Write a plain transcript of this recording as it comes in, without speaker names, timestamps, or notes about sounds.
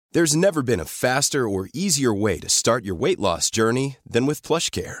There's never been a faster or easier way to start your weight loss journey than with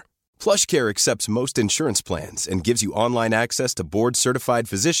PlushCare. PlushCare accepts most insurance plans and gives you online access to board-certified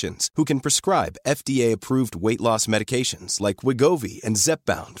physicians who can prescribe FDA-approved weight loss medications like Wegovy and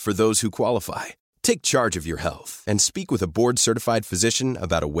Zepbound for those who qualify. Take charge of your health and speak with a board-certified physician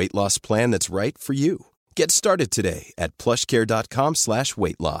about a weight loss plan that's right for you. Get started today at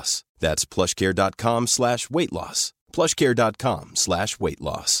plushcare.com/weight-loss. That's plushcare.com/weight-loss.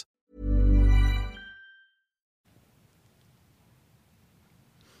 plushcare.com/weight-loss.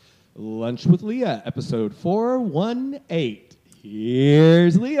 Lunch with Leah, episode 418.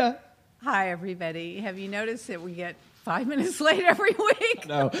 Here's Leah. Hi, everybody. Have you noticed that we get 5 minutes late every week?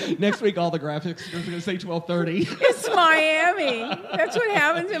 No, next week all the graphics are going to say 12:30. It's Miami. That's what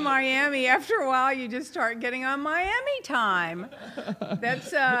happens in Miami. After a while, you just start getting on Miami time.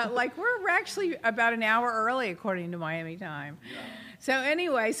 That's we're actually about an hour early according to Miami time. So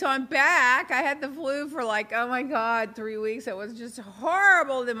anyway, I'm back. I had the flu for 3 weeks. It was just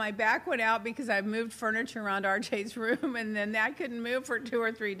horrible. Then my back went out because I moved furniture around RJ's room, and then I couldn't move for 2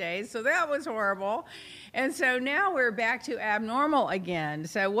 or 3 days. So that was horrible. And so now we're back to abnormal again.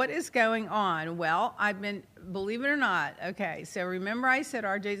 So what is going on? Well, believe it or not, okay, so remember I said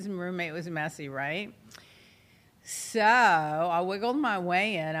RJ's roommate was messy, right? So I wiggled my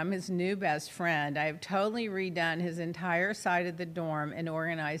way in. I'm his new best friend. I've totally redone his entire side of the dorm and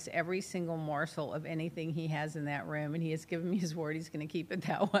organized every single morsel of anything he has in that room. And he has given me his word he's going to keep it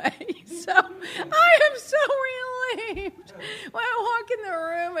that way. So I am so relieved. When I walk in the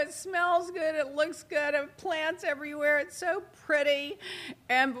room, it smells good. It looks good. I have plants everywhere. It's so pretty.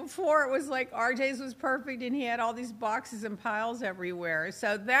 And before it was like RJ's was perfect and he had all these boxes and piles everywhere.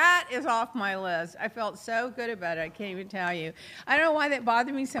 So that is off my list. I felt so good about it. I can't even tell you. I don't know why that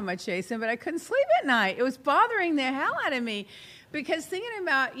bothered me so much, Jason, but I couldn't sleep at night. It was bothering the hell out of me because thinking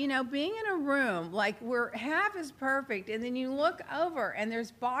about, being in a room like where half is perfect and then you look over and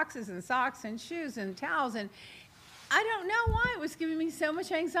there's boxes and socks and shoes and towels and I don't know why it was giving me so much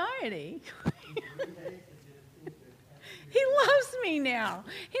anxiety. He loves me now.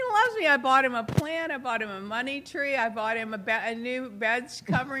 He loves me. I bought him a plant. I bought him a money tree. I bought him a new bed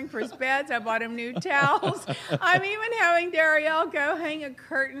covering for his beds. I bought him new towels. I'm even having Dariel go hang a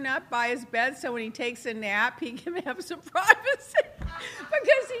curtain up by his bed so when he takes a nap, he can have some privacy.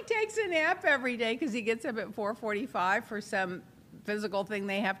 Because he takes a nap every day because he gets up at 4:45 for some physical thing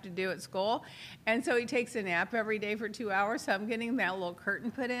they have to do at school. And so he takes a nap every day for 2 hours. So I'm getting that little curtain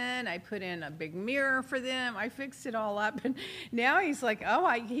put in. I put in a big mirror for them. I fixed it all up. And now he's like,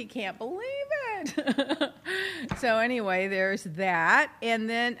 he can't believe it. So anyway, there's that. And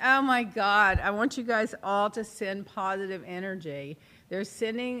then, oh my God, I want you guys all to send positive energy. They're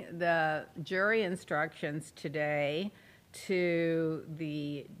sending the jury instructions today to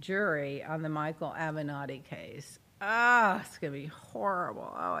the jury on the Michael Avenatti case. It's going to be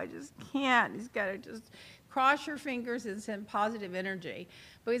horrible. I just can't. He's got to just cross your fingers and send positive energy.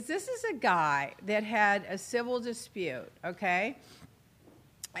 Because this is a guy that had a civil dispute, okay?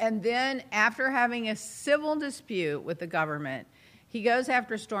 And then after having a civil dispute with the government, he goes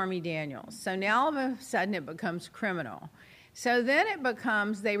after Stormy Daniels. So now all of a sudden it becomes criminal. So then it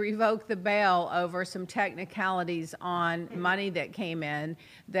becomes they revoke the bail over some technicalities on money that came in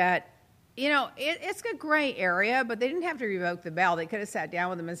that it's a gray area, but they didn't have to revoke the bail. They could have sat down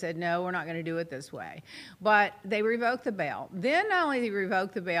with them and said, no, we're not going to do it this way. But they revoked the bail. Then not only did they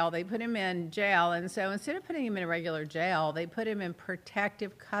revoke the bail, they put him in jail. And so instead of putting him in a regular jail, they put him in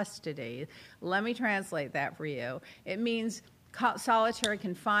protective custody. Let me translate that for you. It means solitary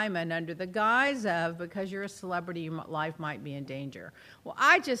confinement under the guise of, because you're a celebrity, your life might be in danger. Well,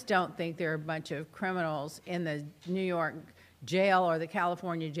 I just don't think there are a bunch of criminals in the New York jail or the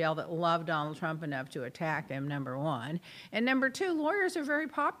California jail that love Donald Trump enough to attack him, number one. And number two, lawyers are very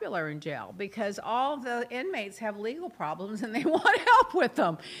popular in jail because all the inmates have legal problems and they want help with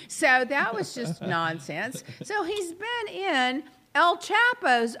them. So that was just nonsense. So he's been in El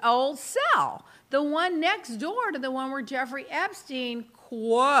Chapo's old cell, the one next door to the one where Jeffrey Epstein,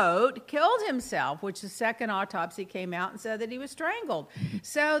 quote, killed himself, which the second autopsy came out and said that he was strangled.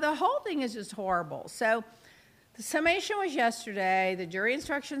 So the whole thing is just horrible. So the summation was yesterday, the jury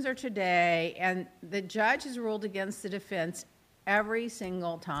instructions are today, and the judge has ruled against the defense every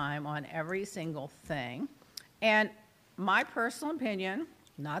single time on every single thing. And my personal opinion,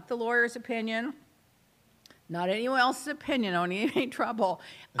 not the lawyer's opinion, not anyone else's opinion on any trouble,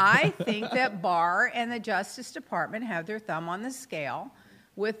 I think that Barr and the Justice Department have their thumb on the scale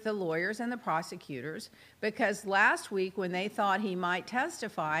with the lawyers and the prosecutors, because last week when they thought he might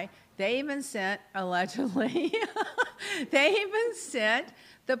testify, They even sent, allegedly, they even sent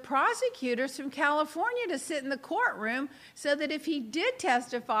the prosecutors from California to sit in the courtroom so that if he did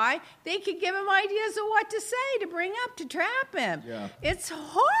testify, they could give him ideas of what to say, to bring up, to trap him. Yeah. It's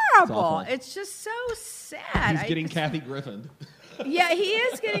horrible. It's It's just so sad. He's getting Kathy Griffin. Yeah, he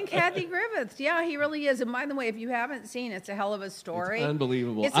is getting Kathy Griffith. Yeah, he really is. And by the way, if you haven't seen it, it's a hell of a story. It's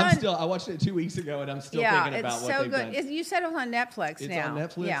unbelievable. It's I watched it 2 weeks ago, and I'm still thinking about what they've done. You said it was on Netflix It's now. on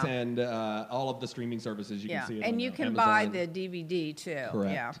Netflix Yeah. and all of the streaming services. You can see it. And on you can Amazon. buy the DVD too.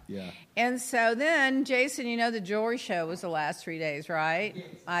 Correct. Yeah. And so then, Jason, you know the jewelry show was the last 3 days, right? Yes.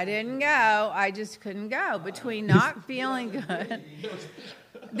 I didn't go. I just couldn't go. Between not feeling good.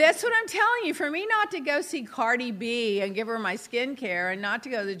 That's what I'm telling you. For me not to go see Cardi B and give her my skincare and not to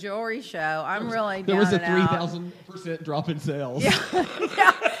go to the jewelry show, I'm really There was a down and out. 3,000% drop in sales. Yeah,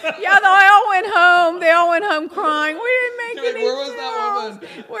 they all went home. They all went home crying. We didn't make any Where was sales. that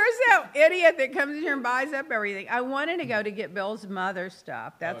woman? Where's that idiot that comes in here and buys up everything? I wanted to go to get Bill's mother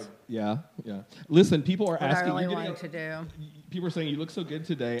stuff. That's Yeah. Listen, people are what I asking. really you're wanted to getting do. People are saying you look so good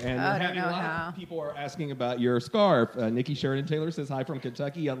today, and I we're don't having know a lot how. of people are asking about your scarf. Nikki Sheridan Taylor says hi from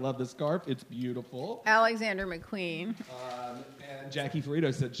Kentucky. I love the scarf. It's beautiful. Alexander McQueen. And Jackie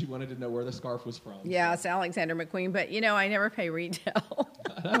Ferrito said she wanted to know where the scarf was from. Yeah, it's Alexander McQueen, but I never pay retail.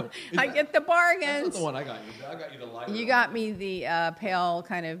 know. I get the bargains. That's not the one I got you. I got you the light one. You got me the pale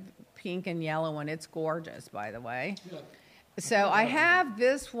kind of pink and yellow one. It's gorgeous, by the way. Yeah. So I have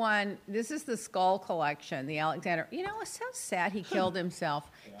this one. This is the Skull Collection, the Alexander. It's so sad he killed himself.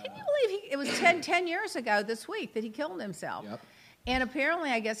 Yeah. Can you believe it was 10 years ago this week that he killed himself? Yep. And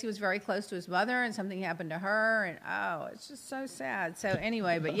apparently, I guess he was very close to his mother, and something happened to her, and it's just so sad. So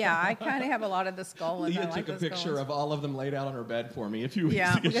anyway, but yeah, I kind of have a lot of the skull ones. Leah I like took a the skull picture ones. of all of them laid out on her bed for me a few weeks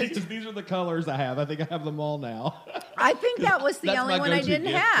Yeah, ago. because- Because these are the colors I have. I think I have them all now. I think that was the That's only my one I go-to didn't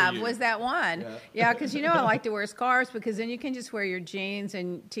gift for have you. was that one. Yeah. Because I like to wear scarves because then you can just wear your jeans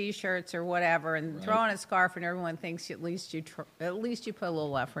and T-shirts or whatever and throw on a scarf and everyone thinks at least you put a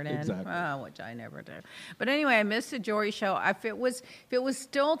little effort in. Exactly. Which I never do. But anyway, I missed the jewelry show. If it was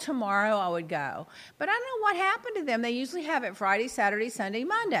still tomorrow, I would go. But I don't know what happened to them. They usually have it Friday, Saturday, Sunday,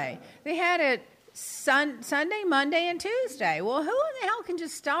 Monday. They had it Sunday, Monday, and Tuesday. Well, who in the hell can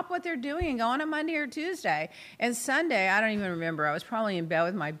just stop what they're doing and go on a Monday or Tuesday? And Sunday, I don't even remember. I was probably in bed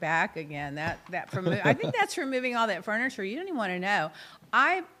with my back again. I think that's from moving all that furniture. You don't even want to know.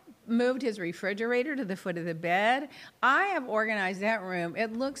 I moved his refrigerator to the foot of the bed. I have organized that room.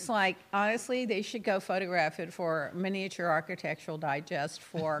 It looks like, honestly, they should go photograph it for Miniature Architectural Digest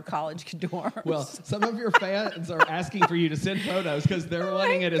for college dorms. Well, some of your fans are asking for you to send photos because they're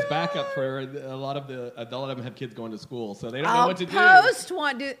wanting it as backup for a lot of them have kids going to school, so they don't know what to do.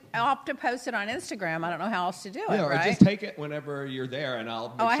 I'll have to post it on Instagram. I don't know how else to do it, Yeah, or right? just take it whenever you're there, and I'll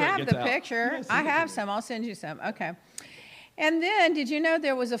make sure I it have gets the out. picture. Yeah, send I it to have me. some. I'll send you some. Okay. And then, did you know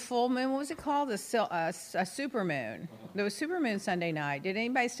there was a full moon? What was it called? A super moon. There was super moon Sunday night. Did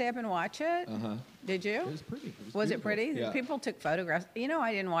anybody stay up and watch it? Uh-huh. Did you? It was pretty. Was it beautiful. pretty? Yeah. People took photographs. I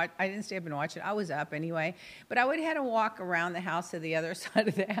didn't stay up and watch it. I was up anyway. But I would have to walk around the house to the other side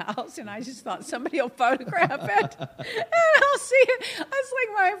of the house, and I just thought somebody will photograph it. And I'll see it. It's like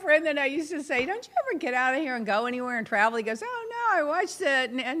my friend that I used to say, don't you ever get out of here and go anywhere and travel? He goes, oh, no, I watched the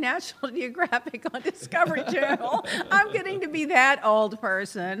National Geographic on Discovery Channel. I'm getting to be that old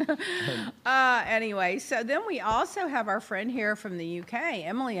person. Anyway, so then we also have our friend here from the UK,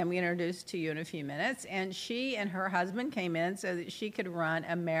 Emily, I'm going to introduce to you in a few minutes, and she and her husband came in so that she could run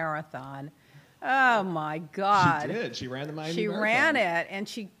a marathon. Oh, my God. She did. She ran the Miami She Marathon. ran it, and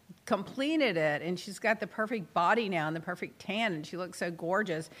she completed it, and she's got the perfect body now and the perfect tan, and she looks so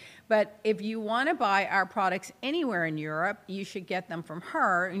gorgeous. But if you want to buy our products anywhere in Europe, you should get them from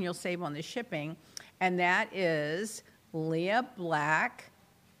her, and you'll save on the shipping. And that is Leah Black,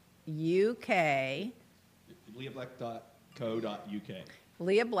 UK. LeahBlack.co.uk.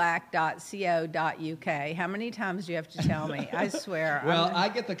 LeahBlack.co.uk. How many times do you have to tell me? I swear. Well, I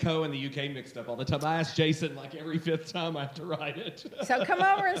get the co and the UK mixed up all the time. I ask Jason like every fifth time I have to write it. So come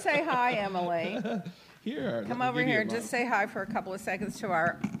over and say hi, Emily. Here. Come let me over give you here. a Just mic. say hi for a couple of seconds to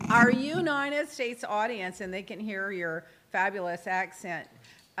our United States audience, and they can hear your fabulous accent.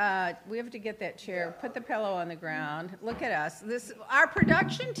 We have to get that chair. Put the pillow on the ground. Look at us. Our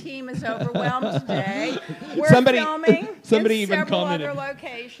production team is overwhelmed today. We're filming somebody in even several commented. other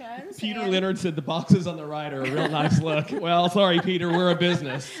locations. Peter and- Leonard said the boxes on the right are a real nice look. Well, sorry, Peter, we're a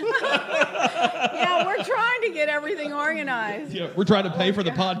business. Yeah, we're trying to get everything organized. Yeah, we're trying to pay for the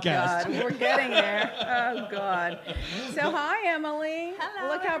podcast. God, we're getting there. Oh, God. So, hi, Emily.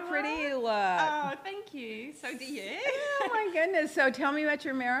 Hello, Look how everyone. pretty you look. Oh, thank you. So do you. Oh, my goodness. So, tell me about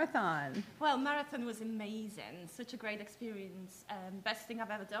your marathon marathon? Well, marathon was amazing. Such a great experience. Best thing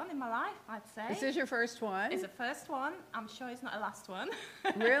I've ever done in my life, I'd say. Is this your first one? It's the first one. I'm sure it's not the last one.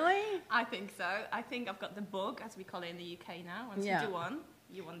 Really? I think so. I think I've got the bug, as we call it in the UK now. Once Yeah. you do one,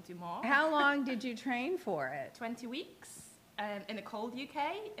 you want to do more. How long did you train for it? 20 weeks in a cold UK,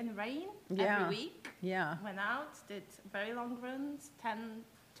 in the rain, Yeah. every week. Yeah. Went out, did very long runs, 10,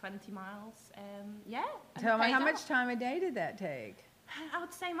 20 miles. Yeah. and Tell it me, paid how off. much time a day did that take? I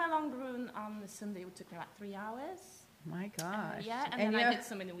would say my long run on the Sunday would took me like 3 hours. My gosh. Yeah, and you then I have- did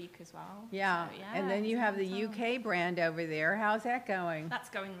some in a week as well. Yeah. So, And then you it's have a the long time. UK brand over there. How's that going?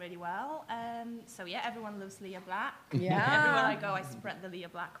 That's going really well. So yeah, everyone loves Leah Black. Yeah. Everywhere I go, I spread the Leah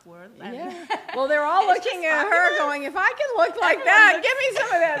Black word. And Yeah. Well, they're all It's looking just at her fabulous. going, if I can look like that, give me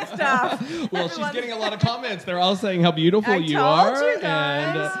some of that stuff. Well, she's getting a lot of comments. They're all saying how beautiful I you told are. you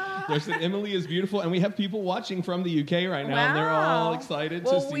guys. And they're saying Emily is beautiful. And we have people watching from the UK right now. And they're all Wow. excited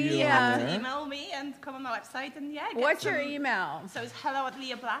Well, to see we, you on there. email me and come on my website and yeah. get What's your some- email? So it's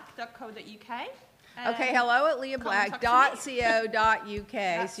hello@leahblack.co.uk. Okay, hello at contact leahblack.co.uk.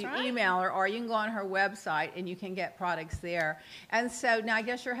 That's So you right. email her, or you can go on her website and you can get products there. And so now I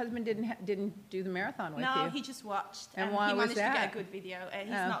guess your husband didn't do the marathon with No, you. he just watched. And why he was managed to that? get a good video. He's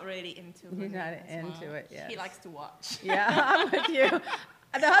Oh. not really into He's running not as into much. it, yes. He likes to watch. Yeah, I'm with you.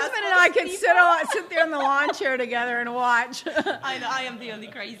 The husband and most I could people. sit there in the lawn chair together and watch. I know, I am the only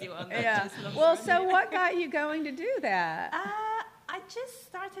crazy one that Yeah. just loves Well, running. so what got you going to do that? I just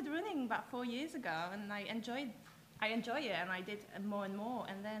started running about 4 years ago, and I enjoy it, and I did more and more.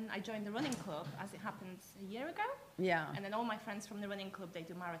 And then I joined the running club, as it happened a year ago. Yeah. And then all my friends from the running club, they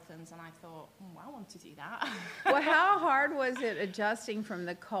do marathons, and I thought, I want to do that. Well, how hard was it adjusting from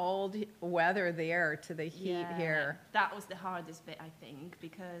the cold weather there to the heat Yeah, here? That was the hardest bit, I think,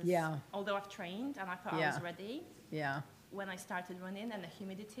 because Yeah. although I've trained and I thought I Yeah. was ready, Yeah. when I started running and the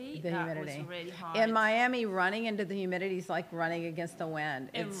humidity, The that humidity. was really hard. In Miami, running into the humidity is like running against the wind.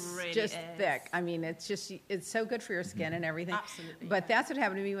 It It's really just is. thick. I mean, it's so good for your skin and everything. Absolutely, But yeah. that's what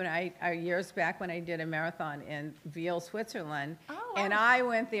happened to me when years back when I did a marathon in Ville, Switzerland. Oh, And wow. I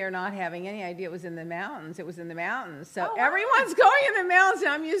went there not having any idea it was in the mountains. It was in the mountains. So Oh, wow. everyone's going in the mountains,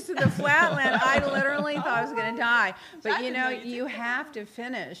 and I'm used to the flatland. I literally thought I was going to die. But I you didn't know, know you you did that. have to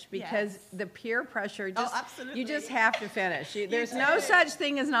finish because Yes. the peer pressure just absolutely. you just have to finish. There's no do. such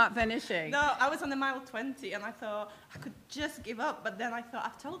thing as not finishing. No, I was on the mile 20 and I thought I could just give up, but then I thought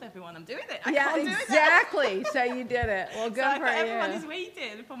I've told everyone I'm doing it. I Yeah, can't do it. exactly. So you did it. Well, good So I for thought everyone is you.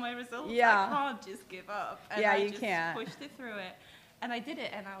 waiting for my results. Yeah. I can't just give up. And Yeah, I you just can't. pushed it through it. And I did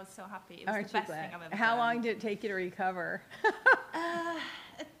it, and I was so happy. It was Aren't the you best glad? thing I've ever How done. long did it take you to recover? A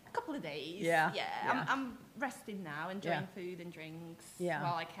couple of days. Yeah, Yeah. yeah. I'm resting now, enjoying Yeah. food and drinks Yeah.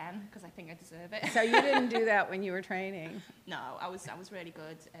 while I can, because I think I deserve it. So you didn't do that when you were training. No, I was really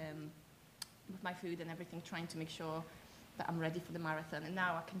good with my food and everything, trying to make sure that I'm ready for the marathon. And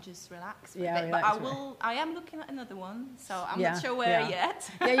now I can just relax. For Yeah, a bit. relax But for it. I am looking at another one, so I'm Yeah, not sure where yeah. yet.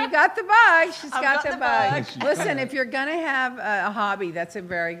 Yeah, you got the bug. She's I've got got the the bug. bug. Listen, if you're going to have a hobby, that's a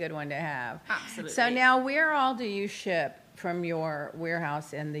very good one to have. Absolutely. So now, where all do you ship from your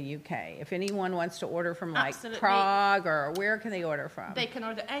warehouse in the UK? If anyone wants to order from like Absolutely. Prague, or where can they order from? They can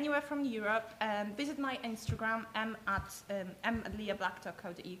order anywhere from Europe. Visit my Instagram,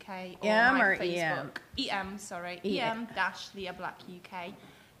 m@leahblack.co.uk, or M my or Facebook. EM, sorry. EM. EM-LeahBlackUK.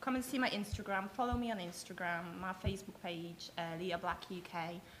 Come and see my Instagram. Follow me on Instagram, my Facebook page, Leah Black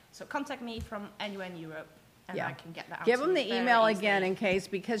UK. So contact me from anywhere in Europe, and Yeah. I can get that out Give to them you the very email easily. again in case,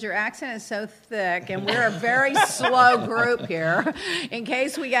 because your accent is so thick and we're a very slow group here. In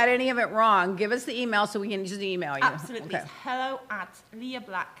case we got any of it wrong, give us the email so we can just email you. Absolutely. Okay. It's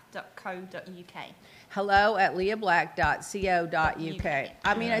hello@leahblack.co.uk. hello@leahblack.co.uk.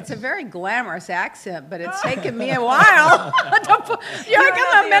 I mean, it's a very glamorous accent, but it's taken me a while. You're like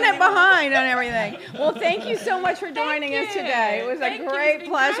I'm a minute behind on everything. Well, thank you so much for joining us you. today. It was Thank a you. great It's been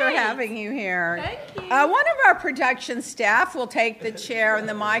pleasure great. having you here. Thank you. One of our production staff will take the chair and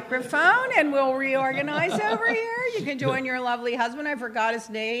the microphone, and we'll reorganize over here. You can join your lovely husband. I forgot his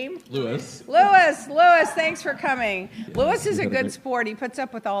name. Lewis. Lewis, thanks for coming. Lewis is a good sport. He puts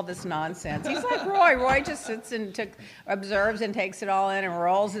up with all this nonsense. He's like Roy. Roy just sits and observes and takes it all in and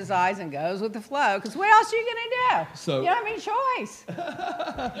rolls his eyes and goes with the flow. Because what else are you going to do? So- you don't have any choice.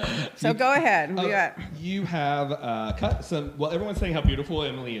 So go ahead. We got- You have cut some. Well, everyone's saying how beautiful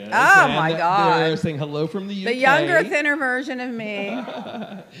Emily is. Oh, and my God. They're saying hello from the UK. the younger, thinner version of me.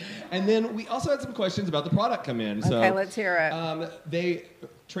 And then we also had some questions about the product come in. So, Okay, let's hear it. They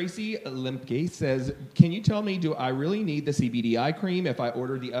Tracy Limke says, can you tell me, do I really need the CBD eye cream if I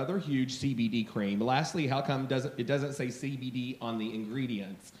order the other huge CBD cream? Lastly, how come it doesn't say CBD on the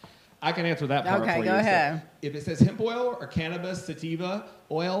ingredients? I can answer that part for you. Okay, go ahead. So if it says hemp oil or cannabis sativa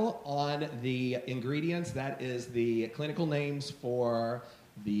oil on the ingredients, that is the clinical names for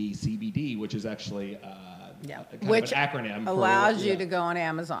the CBD, which is actually which an acronym. Allows you to go on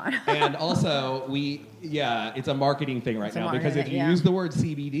Amazon. And also, it's a marketing thing right now, because if you use the word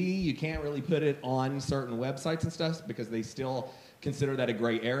CBD, you can't really put it on certain websites and stuff because they still consider that a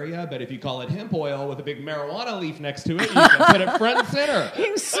gray area. But if you call it hemp oil with a big marijuana leaf next to it, you can put it front and center. You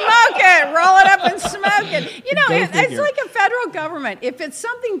can smoke it, roll it up and smoke it. You know, it's like a federal government. If it's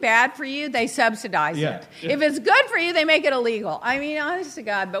something bad for you, they subsidize it. If it's good for you, they make it illegal. I mean, honest to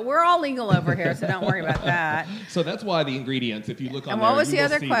God, but we're all legal over here, so don't worry about that. So that's why the ingredients, if you look on and there, what was you the will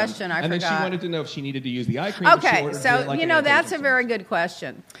other see question? them. I and forgot. Then she wanted to know if she needed to use the eye cream. Okay, so, that's a very good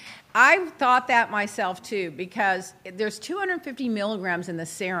question. I've thought that myself too, because there's 250 milligrams in the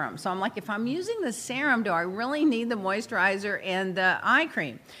serum. So I'm like, if I'm using the serum, do I really need the moisturizer and the eye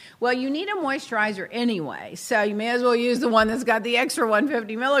cream? Well, you need a moisturizer anyway, so you may as well use the one that's got the extra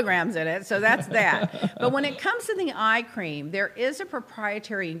 150 milligrams in it. So that's that. But when it comes to the eye cream, there is a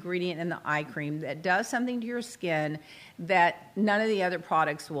proprietary ingredient in the eye cream that does something to your skin that none of the other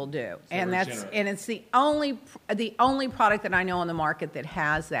products will do. And it's the only product that I know on the market that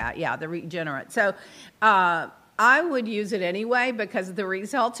has that. Yeah, the Regenerate. So I would use it anyway because the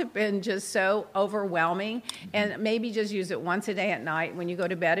results have been just so overwhelming. And maybe just use it once a day at night when you go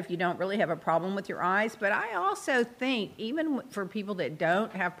to bed if you don't really have a problem with your eyes. But I also think, even for people that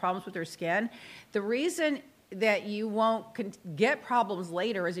don't have problems with their skin, the reason that you won't get problems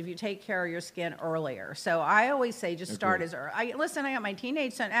later is if you take care of your skin earlier. So I always say just start as early. Listen, I got my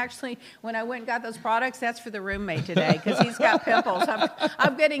teenage son. Actually, when I went and got those products, that's for the roommate today because he's got pimples.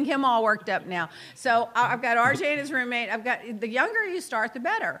 I'm getting him all worked up now. So I've got RJ and his roommate. I've got the younger you start, the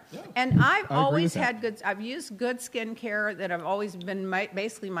better. Yeah. And I've always had I've used good skincare that have always been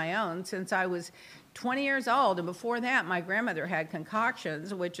basically my own since I was 20 years old, and before that, my grandmother had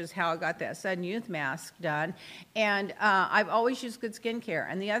concoctions, which is how I got that sudden youth mask done. And I've always used good skincare.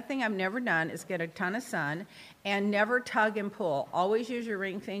 And the other thing I've never done is get a ton of sun and never tug and pull. Always use your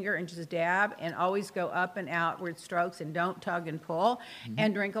ring finger and just dab, and always go up and outward strokes and don't tug and pull,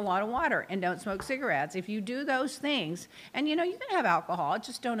 and drink a lot of water and don't smoke cigarettes. If you do those things, and you can have alcohol,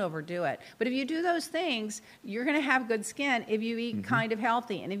 just don't overdo it. But if you do those things, you're going to have good skin if you eat kind of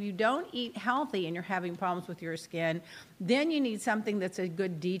healthy. And if you don't eat healthy and you're having problems with your skin, then you need something that's a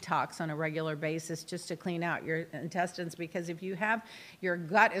good detox on a regular basis just to clean out your intestines, because if you have your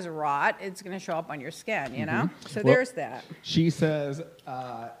gut is rot, it's going to show up on your skin, So there's that. She says,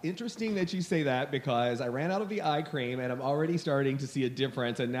 interesting that you say that, because I ran out of the eye cream and I'm already starting to see a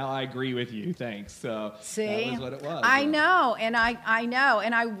difference, and now I agree with you. Thanks. So see, that was what it was. I know, and I know,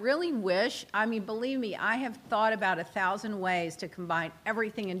 and I really wish, believe me, I have thought about 1,000 ways to combine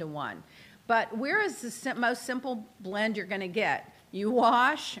everything into one. But where is the most simple blend you're going to get? You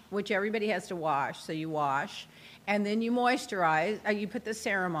wash, which everybody has to wash, so you wash. And then you moisturize, you put the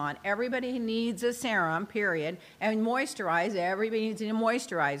serum on. Everybody needs a serum, period. And moisturize, everybody needs a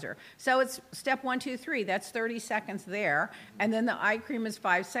moisturizer. So it's step 1, 2, 3. That's 30 seconds there. And then the eye cream is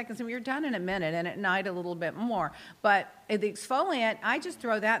 5 seconds. And you're done in a minute, and at night a little bit more. But the exfoliant, I just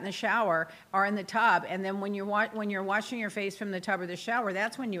throw that in the shower or in the tub. And then when you're washing your face from the tub or the shower,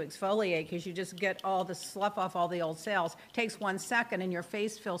 that's when you exfoliate, because you just get all the slough off all the old cells. It takes 1 second, and your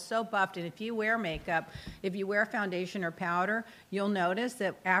face feels so buffed. And if you wear makeup, if you wear foundation or powder, you'll notice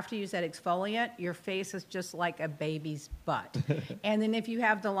that after you use that exfoliant, your face is just like a baby's butt. And then if you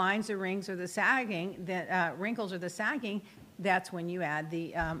have the lines or rings or the sagging, the wrinkles or the sagging, that's when you add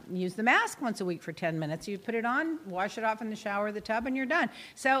use the mask once a week for 10 minutes. You put it on, wash it off in the shower or the tub, and you're done.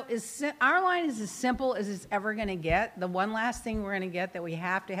 So our line is as simple as it's ever going to get. The one last thing we're going to get that we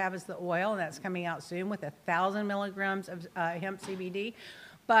have to have is the oil, and that's coming out soon with 1,000 milligrams of hemp CBD.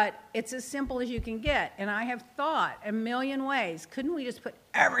 But it's as simple as you can get. And I have thought a million ways. Couldn't we just put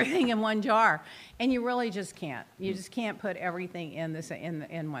everything in one jar? And you really just can't. You just can't put everything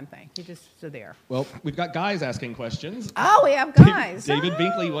in one thing. You just there. Well, we've got guys asking questions. Oh, we have guys. David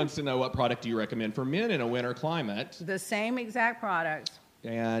Binkley wants to know, what product do you recommend for men in a winter climate? The same exact product.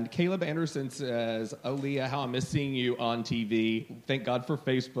 And Caleb Anderson says, "Oh, Leah, how I miss seeing you on TV. Thank God for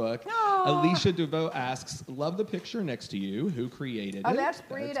Facebook." Aww. Alicia DeVoe asks, "Love the picture next to you. Who created it?" Oh, that's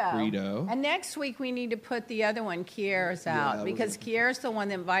Brito. That's Brito. And next week we need to put the other one, Kiera's, out because Kiera's the one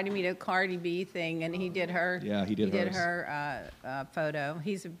that invited me to Cardi B thing, and he did her. Yeah, he did her photo.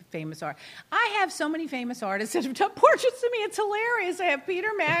 He's a famous artist. I have so many famous artists that have done portraits of me. It's hilarious. I have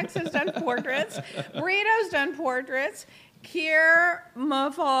Peter Max has done portraits. Brito's done portraits. Kier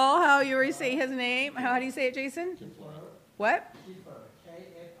Muffal, how you say his name? How do you say it, Jason? What?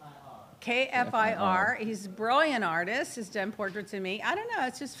 KFIR. He's a brilliant artist. He's done portraits of me. I don't know.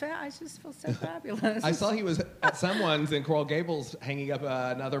 It's just I just feel so fabulous. I saw he was at someone's in Coral Gables hanging up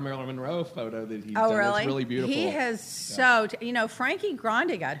another Marilyn Monroe photo that he's done. Oh, really? It's really beautiful. He has Frankie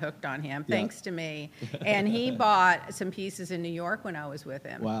Grande got hooked on him thanks to me, and he bought some pieces in New York when I was with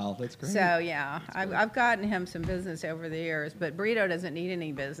him. Wow, that's great. So yeah, I've gotten him some business over the years, but Brito doesn't need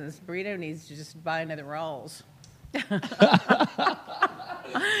any business. Brito needs to just buy another Rolls.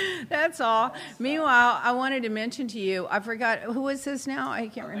 That's all. Meanwhile, I wanted to mention to you, I forgot, who is this now? I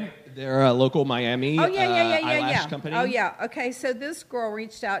can't remember. They're a local Miami eyelash company. Oh, yeah. Okay, so this girl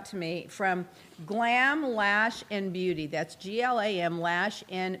reached out to me from Glam Lash and Beauty. That's GLAM Lash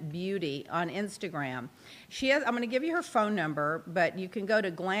and Beauty on Instagram. I'm going to give you her phone number, but you can go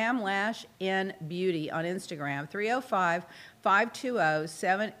to Glam Lash and Beauty on Instagram,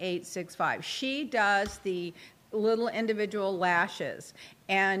 305-520-7865. She does the little individual lashes,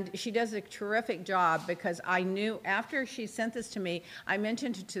 and she does a terrific job because I knew after she sent this to me, I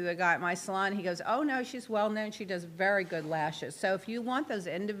mentioned it to the guy at my salon. He goes, "Oh no, she's well known. She does very good lashes." So if you want those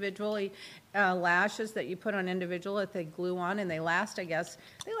individually lashes that you put on individual that they glue on and they last a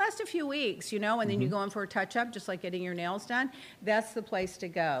few weeks, and then you go in for a touch-up just like getting your nails done, that's the place to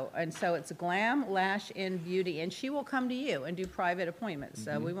go. And so it's Glam Lash and Beauty, and she will come to you and do private appointments.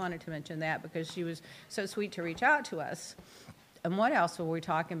 So we wanted to mention that because she was so sweet to reach out to us. And what else were we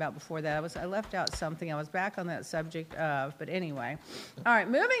talking about before that? I left out something. I was back on that subject of, but anyway. All right,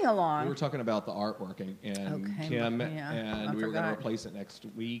 moving along. We were talking about the artwork and Kim, and we were going to replace it next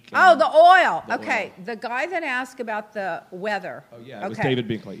week. Oh, the oil. Okay, the guy that asked about the weather. Oh, yeah, it was David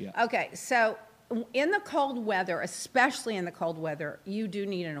Binkley, yeah. Okay, so in the cold weather, especially in the cold weather, you do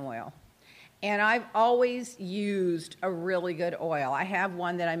need an oil. And I've always used a really good oil. I have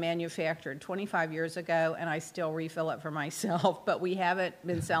one that I manufactured 25 years ago, and I still refill it for myself, but we haven't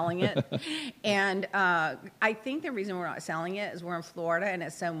been selling it. And I think the reason we're not selling it is we're in Florida, and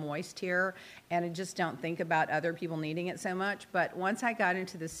it's so moist here, and I just don't think about other people needing it so much. But once I got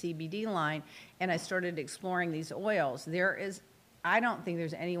into the CBD line and I started exploring these oils, I don't think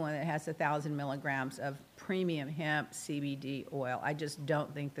there's anyone that has 1,000 milligrams of premium hemp CBD oil. I just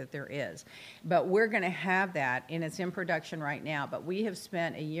don't think that there is. But we're going to have that, and it's in production right now. But we have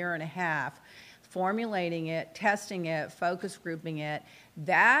spent a year and a half formulating it, testing it, focus grouping it.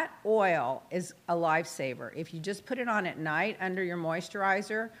 That oil is a lifesaver. If you just put it on at night under your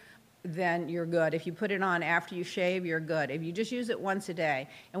moisturizer, then you're good. If you put it on after you shave, you're good. If you just use it once a day,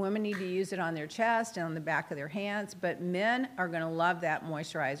 and women need to use it on their chest and on the back of their hands, but men are going to love that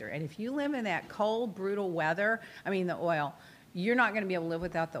moisturizer. And if you live in that cold, brutal weather, the oil, you're not going to be able to live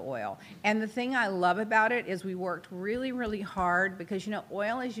without the oil. And the thing I love about it is we worked really, really hard because,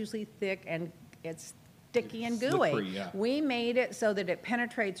 oil is usually thick and it's sticky and gooey. Slippery, yeah. We made it so that it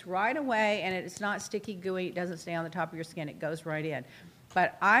penetrates right away and it's not sticky, gooey. It doesn't stay on the top of your skin. It goes right in.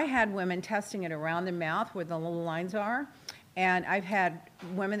 But I had women testing it around the mouth where the little lines are, and I've had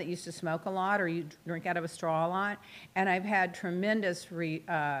women that used to smoke a lot or you drink out of a straw a lot, and I've had tremendous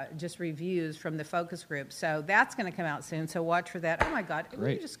reviews from the focus group. So that's going to come out soon, so watch for that. Oh, my God.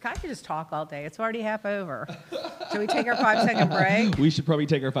 Great. I could just talk all day. It's already half over. Shall we take our 5-second break? We should probably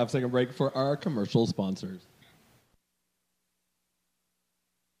take our 5-second break for our commercial sponsors.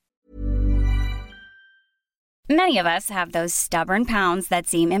 Many of us have those stubborn pounds that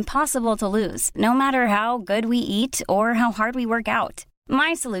seem impossible to lose, no matter how good we eat or how hard we work out.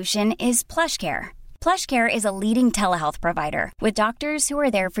 My solution is PlushCare. PlushCare is a leading telehealth provider with doctors who are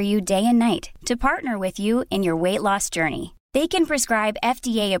there for you day and night to partner with you in your weight loss journey. They can prescribe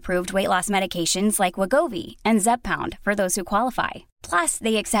FDA-approved weight loss medications like Wegovy and Zepbound for those who qualify. Plus,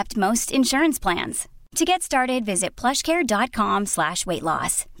 they accept most insurance plans. To get started, visit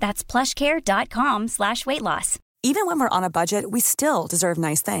plushcare.com/weightloss. That's plushcare.com/weightloss. Even when we're on a budget, we still deserve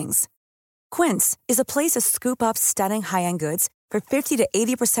nice things. Quince is a place to scoop up stunning high-end goods for 50 to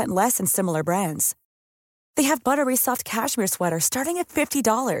 80% less than similar brands. They have buttery soft cashmere sweaters starting at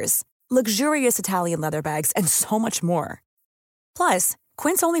 $50, luxurious Italian leather bags, and so much more. Plus,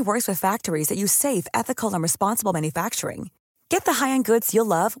 Quince only works with factories that use safe, ethical, and responsible manufacturing. Get the high-end goods you'll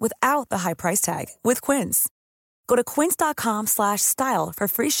love without the high price tag with Quince. Go to quince.com/style for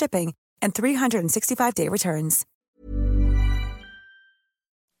free shipping and 365-day returns.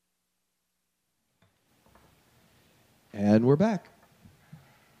 And we're back.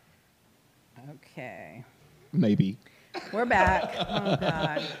 Okay. Maybe. We're back. Oh,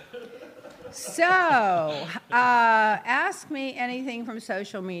 God. So, ask me anything from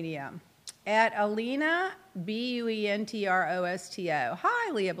social media. At Alina, Buentrosto.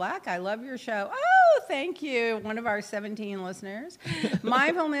 Hi, Leah Black. I love your show. Oh, thank you. One of our 17 listeners.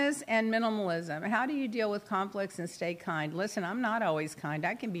 Mindfulness and minimalism. How do you deal with conflicts and stay kind? Listen, I'm not always kind.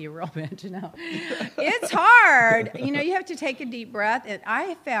 I can be a real bitch, It's hard. You have to take a deep breath. And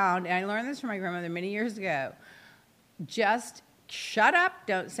I found, and I learned this from my grandmother many years ago, just shut up,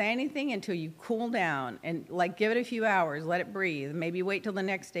 don't say anything until you cool down, and give it a few hours, let it breathe. Maybe wait till the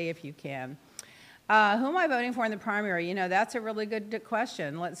next day if you can. Who am I voting for in the primary? That's a really good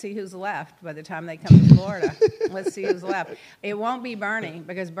question. Let's see who's left by the time they come to Florida. Let's see who's left. It won't be Bernie,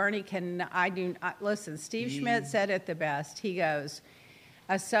 because Bernie can. Listen, Steve Schmidt said it the best. He goes,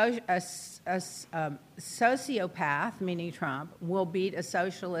 a sociopath, meaning Trump, will beat a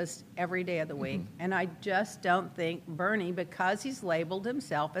socialist every day of the week. And I just don't think Bernie, because he's labeled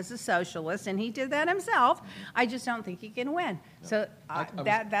himself as a socialist, and he did that himself, I just don't think he can win. No. So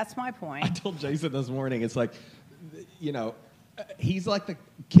that's my point. I told Jason this morning, it's like, he's like the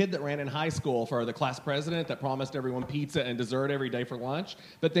kid that ran in high school for the class president that promised everyone pizza and dessert every day for lunch,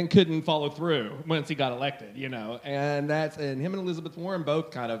 but then couldn't follow through once he got elected, and him and Elizabeth Warren both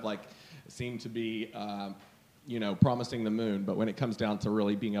kind of seem to be, promising the moon, but when it comes down to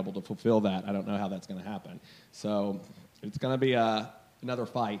really being able to fulfill that, I don't know how that's going to happen. So it's going to be another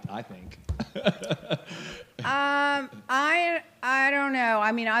fight, I think. I don't know.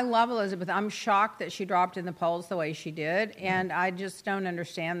 I love Elizabeth. I'm shocked that she dropped in the polls the way she did, and I just don't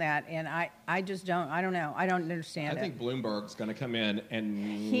understand that. And I just don't. I don't know. I don't understand it. I think Bloomberg's going to come in and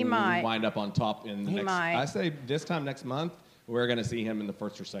he might wind up on top in the next. Might. I say this time next month we're going to see him in the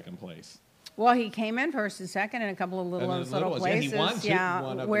first or second place. Well, he came in first and second in a couple of little places. Yeah, he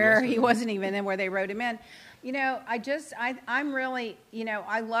won where he wasn't even in, where they wrote him in. I'm really,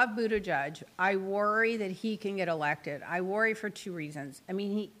 I love Buttigieg. I worry that he can get elected. I worry for two reasons.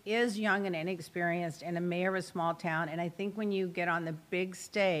 He is young and inexperienced and a mayor of a small town, and I think when you get on the big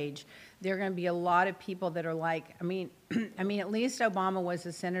stage, there are going to be a lot of people that are at least Obama was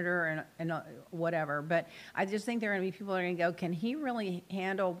a senator and whatever, but I just think there are going to be people that are going to go, can he really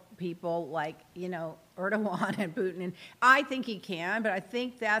handle people like, Erdogan and Putin? And I think he can, but I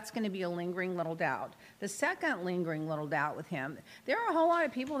think that's going to be a lingering little doubt. The second lingering little doubt with him, there are a whole lot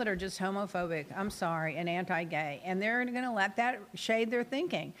of people that are just homophobic, and anti-gay, and they're going to let that shade their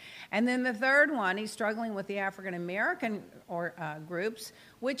thinking. And then the third one, he's struggling with the African-American groups,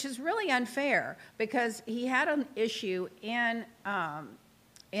 which is really unfair, because he had an issue in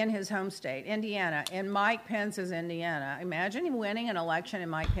his home state, Indiana, and Mike Pence is Indiana. Imagine him winning an election in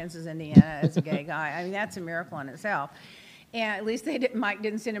Mike Pence's Indiana as a gay guy. That's a miracle in itself. And at least Mike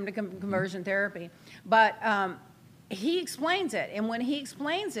didn't send him to conversion therapy. But he explains it, and when he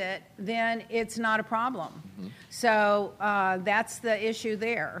explains it, then it's not a problem. Mm-hmm. So that's the issue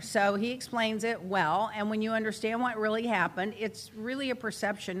there. So he explains it well, and when you understand what really happened, it's really a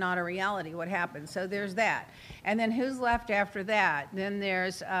perception, not a reality, what happened. So there's that. And then who's left after that? Then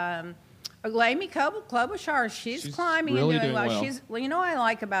there's Amy Klobuchar. She's climbing really and doing well. Well. You know what I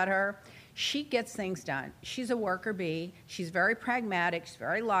like about her? She gets things done. She's a worker bee. She's very pragmatic. She's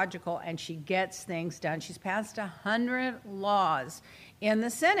very logical, and she gets things done. She's passed 100 laws in the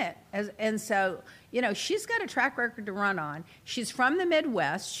Senate. And so, she's got a track record to run on. She's from the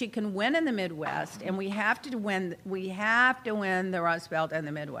Midwest. She can win in the Midwest, and we have to win the Rust Belt and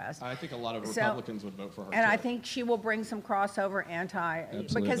the Midwest. I think a lot of Republicans would vote for her, and too. I think she will bring some crossover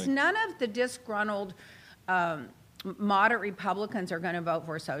because none of the disgruntled moderate Republicans are going to vote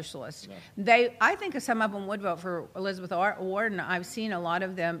for a socialist. No. I think some of them would vote for Elizabeth Warren. I've seen a lot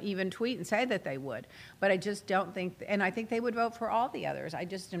of them even tweet and say that they would, but I just don't think, and I think they would vote for all the others. I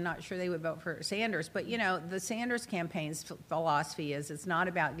just am not sure they would vote for Sanders. But the Sanders campaign's philosophy is it's not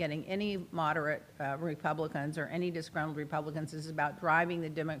about getting any moderate Republicans or any disgruntled Republicans. It's about driving the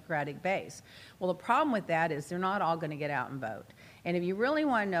Democratic base. Well, the problem with that is they're not all going to get out and vote. And if you really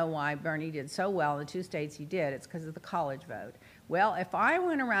want to know why Bernie did so well in the two states he did, it's because of the college vote. Well, if I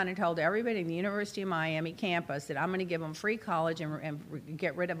went around and told everybody in the University of Miami campus that I'm going to give them free college and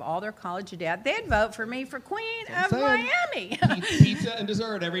get rid of all their college debt, they'd vote for me for Queen of Miami. Pizza and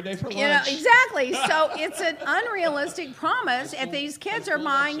dessert every day for lunch. You know, exactly. So it's an unrealistic promise that these kids are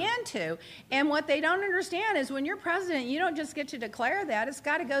buying into. And what they don't understand is when you're president, you don't just get to declare that. It's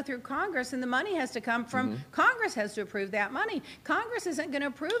got to go through Congress, and the money has to come from Congress has to approve that money. Congress isn't going to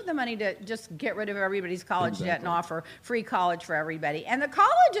approve the money to just get rid of everybody's college debt and offer free college for everybody. And the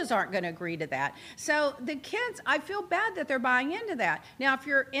colleges aren't going to agree to that. So the kids, I feel bad that they're buying into that. Now, if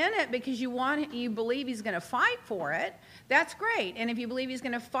you're in it because you believe he's going to fight for it, that's great. And if you believe he's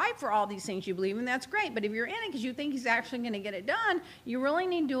going to fight for all these things you believe in, that's great. But if you're in it because you think he's actually going to get it done, you really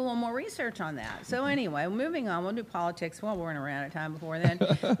need to do a little more research on that. So anyway, moving on. We'll do politics. Well, we're going to run out of time before then.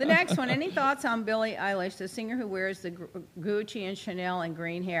 The next one, any thoughts on Billie Eilish, the singer who wears the Gucci and Chanel and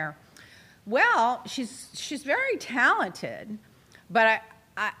green hair? Well, she's very talented, but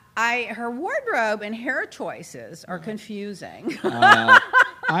her wardrobe and hair choices are confusing.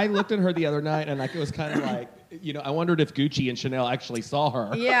 I looked at her the other night, and it was kind of like, I wondered if Gucci and Chanel actually saw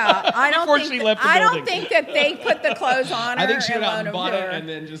her. Yeah, I don't think that they put the clothes on her. I think she went out and bought it and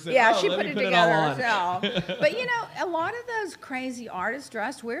then just said, she let put me it put together it all on. herself. But a lot of those crazy artists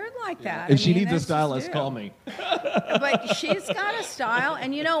dress weird like that. If she needs a stylist, call me. But she's got a style,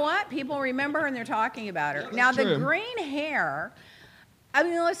 and you know what? People remember her and they're talking about her. Now, the green hair, I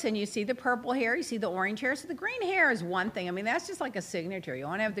mean, listen, you see the purple hair, you see the orange hair. So the green hair is one thing. I mean, that's just like a signature. You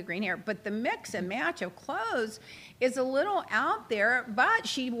want to have the green hair. But the mix and match of clothes is a little out there, but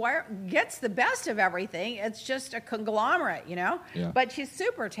she gets the best of everything. It's just a conglomerate, Yeah. But she's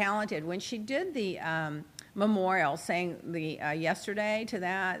super talented. When she did the memorial, saying the yesterday to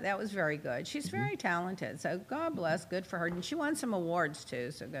that was very good. She's very talented. So God bless, good for her. And she won some awards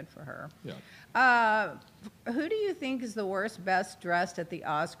too, so good for her. Yeah. Who do you think is the worst, best dressed at the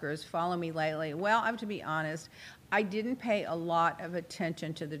Oscars? Follow me lately. Well, I have to be honest. I didn't pay a lot of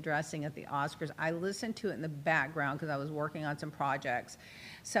attention to the dressing at the Oscars. I listened to it in the background because I was working on some projects.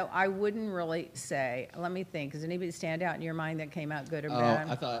 So I wouldn't really say. Let me think. Does anybody stand out in your mind that came out good or bad?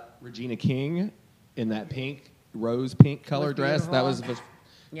 I thought Regina King in that rose pink color dress. That was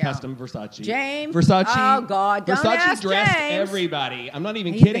custom Versace. James. Versace. Oh, God. Don't Versace ask dressed James. Everybody. I'm not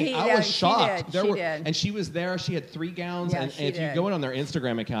even kidding. I was shocked. She did. And she was there. She had 3 gowns. Yeah, and if you go in on their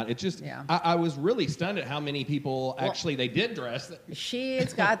Instagram account, it just, I was really stunned at how many people they did dress.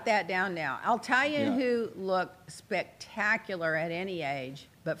 She's got that down now. I'll tell you who looked spectacular at any age,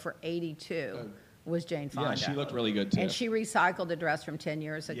 but for 82. Was Jane Fonda. Yeah, she looked really good, too. And she recycled a dress from 10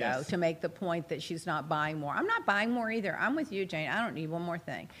 years ago to make the point that she's not buying more. I'm not buying more either. I'm with you, Jane. I don't need one more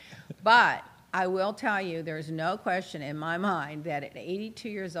thing. But I will tell you, there's no question in my mind that at 82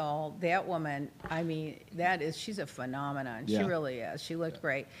 years old, that woman, I mean, she's a phenomenon. She really is. She looked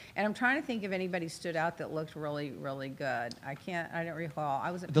great. And I'm trying to think if anybody stood out that looked really, really good. I don't recall.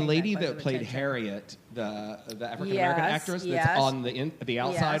 I wasn't the lady that that played attention. Harriet, the African-American actress that's on The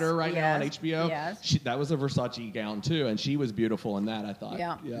Outsider right now on HBO. Yes. That was a Versace gown, too, and she was beautiful in that, I thought.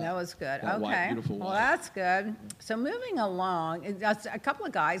 Yeah, that was good. That white, beautiful well, white. That's good. So moving along, a couple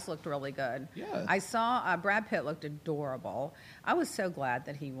of guys looked really good. Yeah. I saw Brad Pitt looked adorable. I was so glad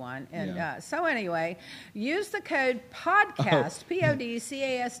that he won. And so anyway, use the code PODCAST,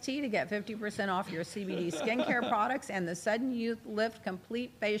 PODCAST, to get 50% off your CBD skincare products and the Sudden Youth Lift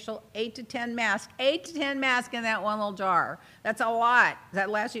Complete Facial 8 to 10 mask. 8 to 10 masks in that one little jar. That's a lot.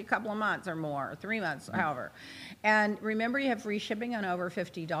 That lasts you a couple of months or more, 3 months, however. And remember, you have free shipping on over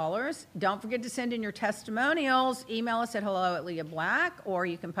 $50. Don't forget to send in your testimonials. Email us at hello@LeahBlack, or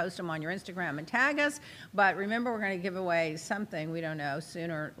you can post them on your Instagram and tag us. But remember, we're going to give away something, we don't know,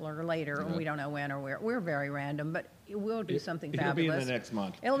 sooner or later, and we don't know when or where. We're very random, but we'll do something fabulous. It'll be in the next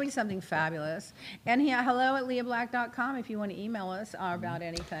month. It'll be something fabulous. And hello@LeahBlack.com if you want to email us about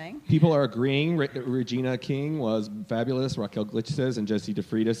anything. People are agreeing. Regina King was fabulous, Raquel Glitch says, and Jesse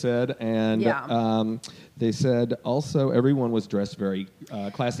DeFrida said. And they said also everyone was dressed very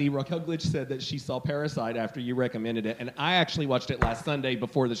classy. Raquel Glitch said that she saw Parasite after you recommended it. And I actually watched it last Sunday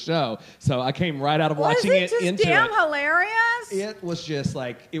before the show. So I came right out of watching it into it. Was it just damn hilarious? It was just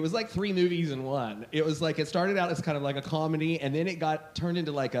it was like 3 movies in one. It was like, it started out as kind of like a comedy, and then it got turned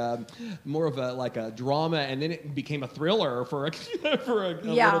into like a more of a drama, and then it became a thriller for a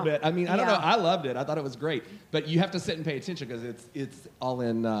little bit. I mean, I don't know. I loved it. I thought it was great, but you have to sit and pay attention because it's all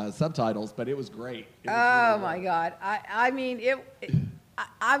in subtitles. But it was great. My God! I mean,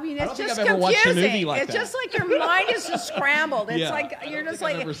 it's just I've ever watched a movie confusing. like It's that. just like your mind is just scrambled. It's like you're just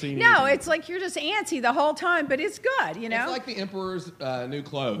like it's like you're just antsy the whole time, but it's good, you know. It's like The Emperor's New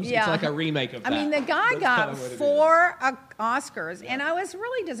Clothes. Yeah. It's like a remake of that. I mean, the guy got 4 Oscars, and I was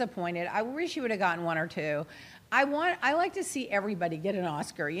really disappointed. I wish he would have gotten one or two. I like to see everybody get an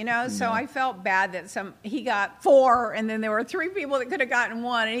Oscar, you know. So I felt bad that he got 4, and then there were 3 people that could have gotten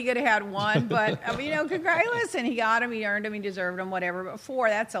 1, and he could have had 1. But you know, listen, he got him, he earned him, he deserved him, whatever. But 4,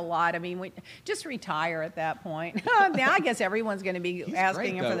 that's a lot. I mean, just retire at that point. Now I guess everyone's going to be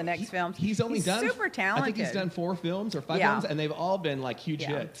asking him for the next film. He's done super talented. I think he's done 4 films or 5 films, and they've all been like huge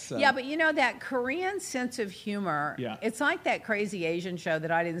hits. So. Yeah, but you know that Korean sense of humor. Yeah. It's like that Crazy Asian show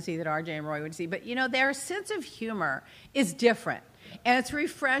that I didn't see that RJ and Roy would see. But you know, their sense of humor is different. And it's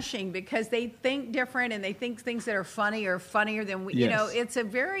refreshing because they think different and they think things that are funny or funnier than we, you know, it's a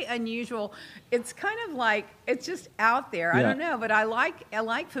very unusual, it's kind of like, it's just out there. I don't know, but I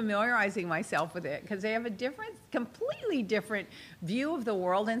like familiarizing myself with it because they have a completely different view of the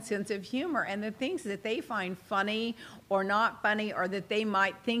world and sense of humor, and the things that they find funny or not funny or that they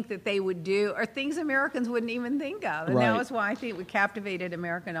might think that they would do are things Americans wouldn't even think of. And that was why I think we captivated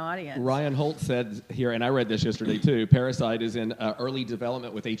American audience. Ryan Holt said here, and I read this yesterday too, Parasite is in early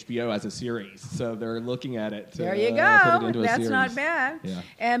development with HBO as a series. So they're looking at it. There you go. That's not bad. Yeah.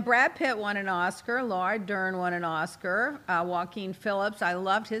 And Brad Pitt won an Oscar. Laura Dern won an Oscar. Joaquin Phillips, I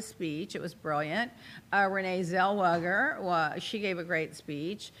loved his speech. It was brilliant. Renee Zellweger, she gave a great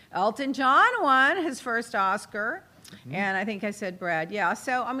speech. Elton John won his first Oscar. Mm-hmm. And I think I said Brad. Yeah.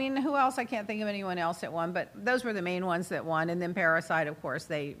 So, I mean, who else? I can't think of anyone else that won, but those were the main ones that won. And then Parasite, of course,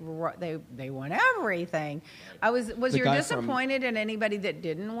 they won everything. Was you disappointed in anybody that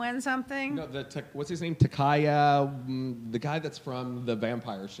didn't win something? No, what's his name? Takaya, the guy that's from the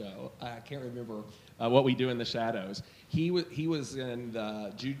Vampire Show. I can't remember What We Do in the Shadows. He was in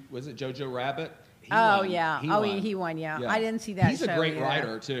was it Jojo Rabbit? He won. He won, yeah. I didn't see that He's show a great either.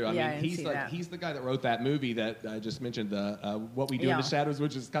 writer, too. I mean, he's the guy that wrote that movie that I just mentioned, What We Do in the Shadows,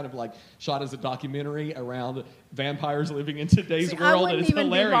 which is kind of like shot as a documentary around vampires living in today's world. I wouldn't even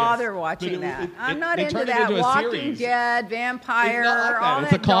bother watching that. I'm not into that. Walking Dead, vampire, all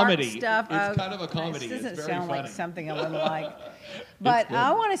that dark stuff. It's kind of a comedy. This doesn't sound like something I would like. But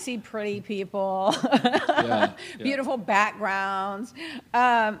I want to see pretty people, beautiful backgrounds.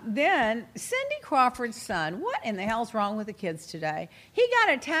 Then Cindy Crawford's son, what in the hell's wrong with the kids today? He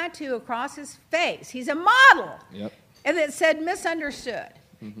got a tattoo across his face. He's a model. Yep. And it said misunderstood.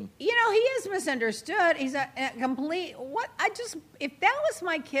 Mm-hmm. You know, he is misunderstood. He's a complete, if that was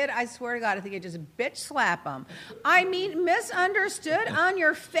my kid, I swear to God, I think I'd just bitch slap him. I mean, misunderstood on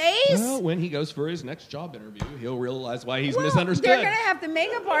your face? Well, when he goes for his next job interview, he'll realize why he's misunderstood. They're going to have, the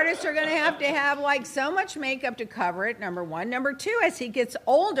makeup artists are going to have like so much makeup to cover it, number one. Number two, as he gets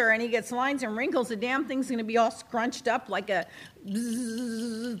older and he gets lines and wrinkles, the damn thing's going to be all scrunched up like a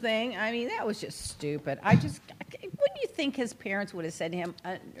thing. I mean, that was just stupid. Wouldn't you think his parents would have said to him,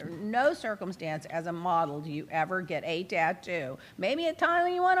 no circumstance as a model do you ever get a tattoo. Maybe a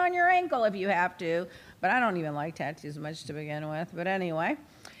tiny one on your ankle if you have to, but I don't even like tattoos much to begin with. But anyway,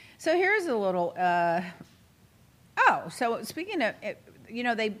 so here's a little, so speaking of, you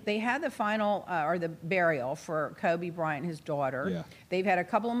know, they had the final, or the burial for Kobe Bryant, his daughter. Yeah. They've had a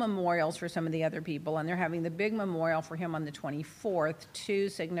couple of memorials for some of the other people, and they're having the big memorial for him on the 24th,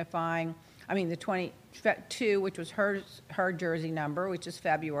 the 22, which was her jersey number, which is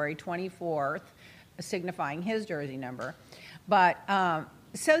February 24th, signifying his jersey number. But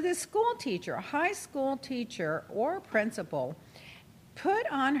so this school teacher, a high school teacher or principal, put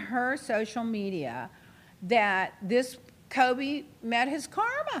on her social media that this Kobe met his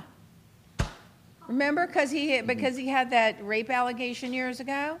karma. Remember, because he had that rape allegation years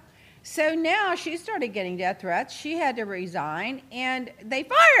ago? So now she started getting death threats. She had to resign, and they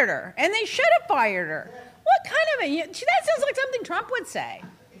fired her, and they should have fired her. What kind of that sounds like something Trump would say.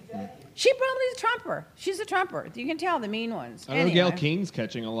 She probably is a Trumper. She's a Trumper. You can tell the mean ones. I know Gayle King's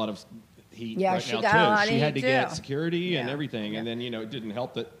catching a lot of heat right now, too. She had to get security and everything, and then, it didn't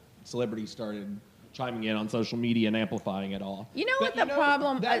help that celebrities started chiming in on social media and amplifying it all. You know what the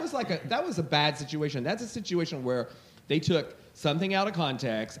problem... That was a bad situation. That's a situation where they took something out of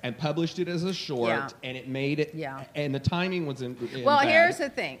context and published it as a short, and it made it... Yeah. And the timing was in bad. Here's the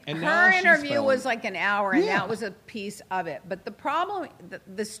thing. And her interview was like an hour, and that was a piece of it. But the problem,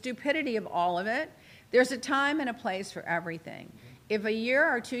 the stupidity of all of it, there's a time and a place for everything. If a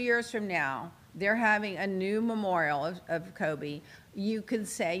year or 2 years from now, they're having a new memorial of Kobe, you could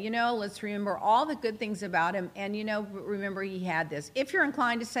say, let's remember all the good things about him, and, remember he had this. If you're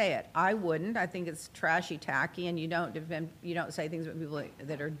inclined to say it, I wouldn't. I think it's trashy, tacky, and you don't say things about people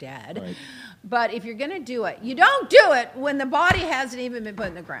that are dead. Right. But if you're going to do it, you don't do it when the body hasn't even been put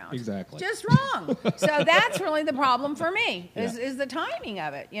in the ground. Exactly. Just wrong. So that's really the problem for me, is the timing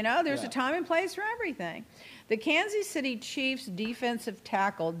of it. There's a time and place for everything. The Kansas City Chiefs defensive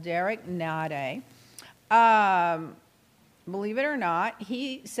tackle, Derek Nade, believe it or not,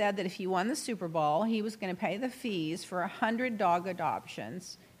 he said that if he won the Super Bowl, he was going to pay the fees for 100 dog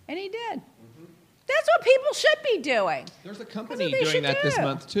adoptions, and he did. Mm-hmm. That's what people should be doing. There's a company doing that this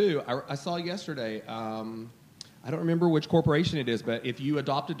month, too. I saw yesterday, I don't remember which corporation it is, but if you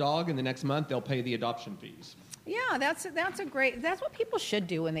adopt a dog in the next month, they'll pay the adoption fees. Yeah, that's what people should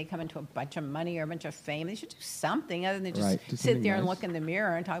do when they come into a bunch of money or a bunch of fame. They should do something other than just sit there and look in the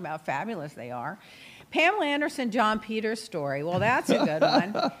mirror and talk about how fabulous they are. Pamela Anderson, John Peters story. Well, that's a good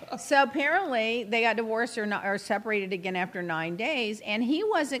one. So apparently they got divorced or separated again after 9 days, and he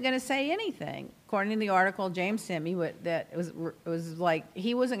wasn't going to say anything. According to the article James sent me, that was like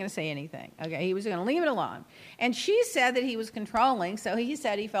he wasn't going to say anything. Okay, he was going to leave it alone. And she said that he was controlling, so he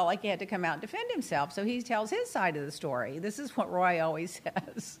said he felt like he had to come out and defend himself. So he tells his side of the story. This is what Roy always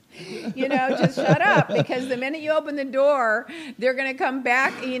says. Just shut up, because the minute you open the door, they're going to come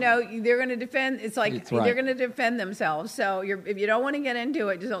back. They're going to defend. It's like they're going to defend themselves. So if you don't want to get into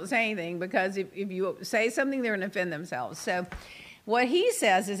it, just don't say anything, because if you say something, they're going to defend themselves. So what he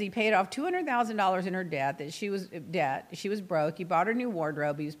says is he paid off $200,000 in her debt. She was broke. He bought her a new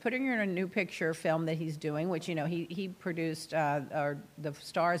wardrobe. He was putting her in a new picture film that he's doing, which he produced The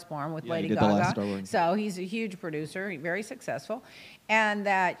Star Is Born with Lady Gaga. So he's a huge producer, very successful. And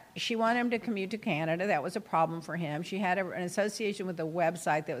that she wanted him to commute to Canada. That was a problem for him. She had an association with a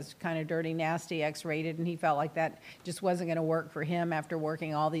website that was kind of dirty, nasty, X-rated, and he felt like that just wasn't going to work for him after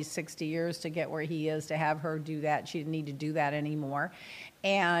working all these 60 years to get where he is, to have her do that. She didn't need to do that anymore.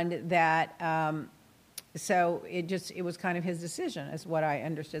 And that so it was kind of his decision, is what I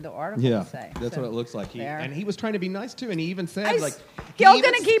understood the article to say. That's what it looks like. And he was trying to be nice too, and he even said he's going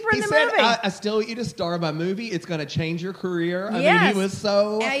to keep her in the movie. I still want you to star in my movie. It's going to change your career. I mean, he was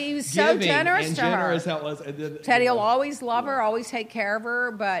so generous and to generous her. How it was. Said he'll always love her, always take care of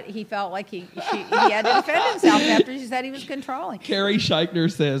her, but he felt like he had to defend himself after she said he was controlling. Carrie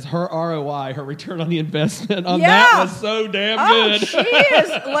Scheichner says her ROI, her return on the investment on that was so damn good. She is.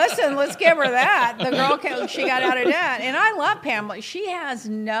 Listen, let's give her that. The girl, she got out of debt. And I love Pamela. She has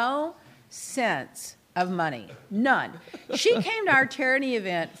no sense of money. None. She came to our charity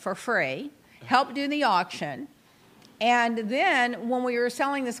event for free, helped do the auction, and then when we were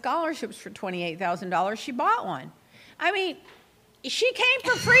selling the scholarships for $28,000, she bought one. I mean, she came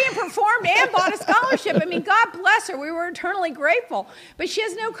for free and performed and bought a scholarship. I mean, God bless her. We were eternally grateful. But she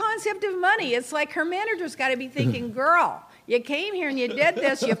has no concept of money. It's like her manager's got to be thinking, girl, you came here and you did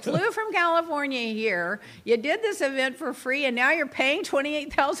this. You flew from California here. You did this event for free, and now you're paying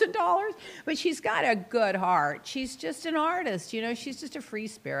 $28,000? But she's got a good heart. She's just an artist. She's just a free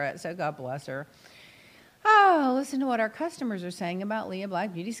spirit, so God bless her. Oh, listen to what our customers are saying about Leah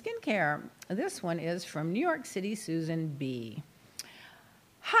Black Beauty Skincare. This one is from New York City, Susan B.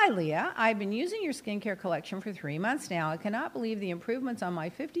 Hi, Leah. I've been using your skincare collection for 3 months now. I cannot believe the improvements on my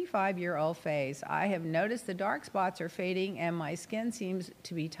 55-year-old face. I have noticed the dark spots are fading and my skin seems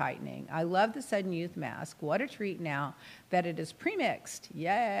to be tightening. I love the Sudden Youth Mask. What a treat now that it is premixed.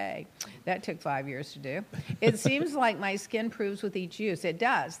 Yay. That took 5 years to do. It seems like my skin improves with each use. It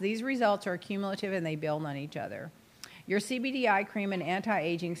does. These results are cumulative and they build on each other. Your CBD eye cream and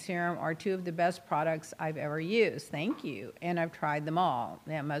anti-aging serum are two of the best products I've ever used. Thank you. And I've tried them all.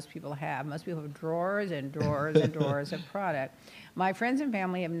 Yeah, most people have. Most people have drawers and drawers and drawers of product. My friends and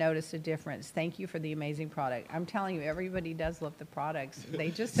family have noticed a difference. Thank you for the amazing product. I'm telling you, everybody does love the products. They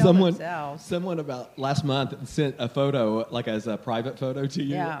just sell themselves. Someone about last month sent a photo, like as a private photo to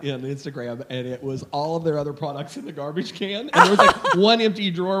you on Instagram, and it was all of their other products in the garbage can, and there was like one empty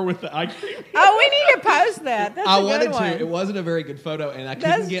drawer with the eye cream. Oh, we need to post that. That's a good one. It wasn't a very good photo, and I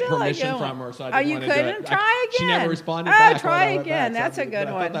couldn't get permission from her, so I didn't want to do it. You couldn't? Try again. She never responded back. Try again. That's a good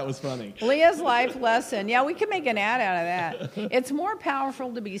one. I thought that was funny. Leah's life lesson. Yeah, we can make an ad out of that. It's more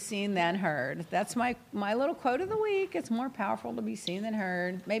powerful to be seen than heard. That's my little quote of the week. It's more powerful to be seen than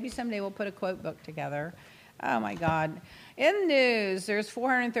heard. Maybe someday we'll put a quote book together. Oh, my God. In news, there's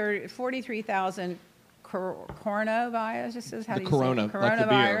 43,000 coronaviruses. How do you say it?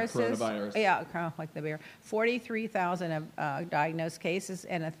 Coronaviruses. Coronavirus. Yeah, like the beer. 43,000 diagnosed cases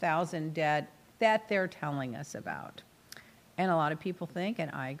and 1,000 dead that they're telling us about. And a lot of people think,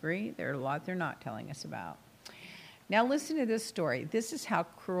 and I agree, there are a lot they're not telling us about. Now listen to this story. This is how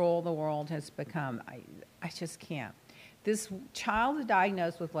cruel the world has become. I just can't. This child was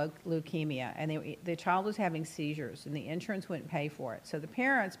diagnosed with leukemia, and the child was having seizures, and the insurance wouldn't pay for it. So the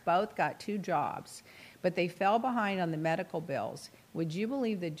parents both got 2 jobs, but they fell behind on the medical bills. Would you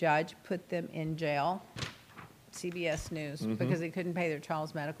believe the judge put them in jail? CBS News, because they couldn't pay their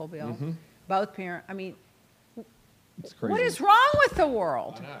child's medical bill. Both parents. I mean, it's crazy. What is wrong with the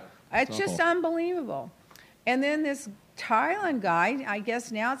world? I know. It's just unbelievable. And then this Thailand guy, I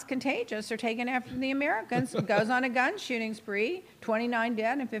guess now it's contagious. They're taking after the Americans. Goes on a gun shooting spree, 29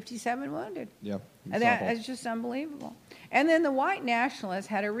 dead and 57 wounded. Yeah, it's just unbelievable. And then the white nationalists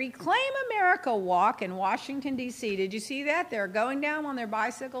had a Reclaim America walk in Washington, D.C. Did you see that? They're going down on their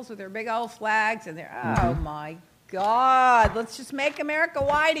bicycles with their big old flags, and they're, oh, my God, let's just make America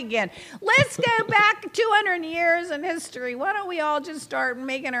white again. Let's go back 200 years in history. Why don't we all just start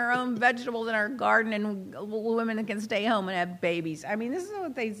making our own vegetables in our garden, and women can stay home and have babies? I mean, this is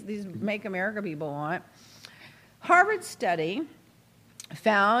what these Make America people want. Harvard study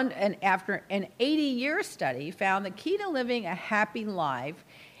found, and after an 80-year study, found the key to living a happy life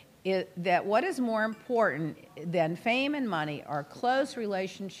is that what is more important than fame and money are close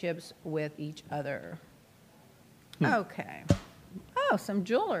relationships with each other. Okay. Oh, some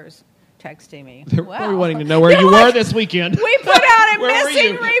jewelers texting me. They're probably wanting to know where you were this weekend. We put out a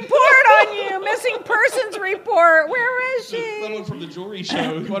missing report on you, missing persons report. Where is she? Someone from the jewelry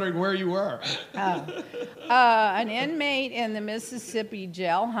show was wondering where you were. An inmate in the Mississippi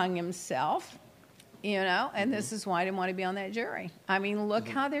jail hung himself, and this is why I didn't want to be on that jury. I mean, look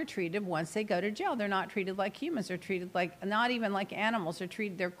how they're treated once they go to jail. They're not treated like humans. They're treated like, not even like animals.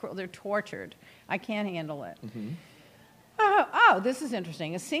 They're tortured. I can't handle it. This is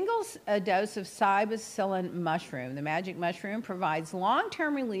interesting. A single dose of psilocybin mushroom, the magic mushroom, provides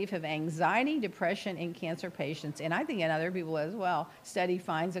long-term relief of anxiety, depression in cancer patients, and I think in other people as well. Study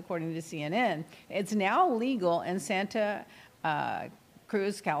finds, according to CNN. It's now legal in Santa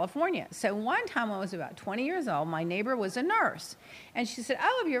Cruz, California. So one time when I was about 20 years old, my neighbor was a nurse, and she said,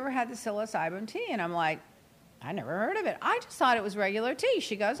 "Oh, have you ever had the psilocybin tea?" And I'm like, I never heard of it. I just thought it was regular tea.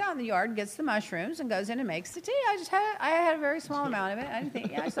 She goes out in the yard, gets the mushrooms, and goes in and makes the tea. I had a very small amount of it. I didn't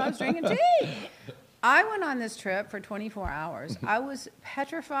think, I thought I was drinking tea. I went on this trip for 24 hours. I was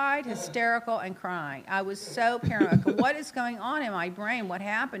petrified, hysterical, and crying. I was so paranoid. What is going on in my brain? What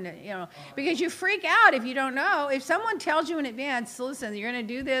happened? Because you freak out if you don't know. If someone tells you in advance, listen, you're going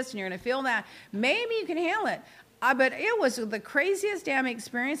to do this and you're going to feel that, maybe you can handle it. But it was the craziest damn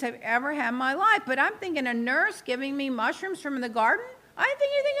experience I've ever had in my life. But I'm thinking a nurse giving me mushrooms from the garden? I didn't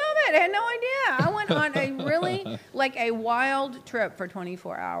think anything of it. I had no idea. I went on a really, a wild trip for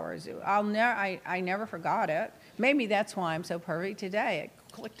 24 hours. I never forgot it. Maybe that's why I'm so perfect today. It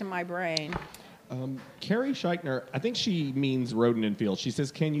clicked in my brain. Carrie Scheichner, I think she means Roden and Fields. She says,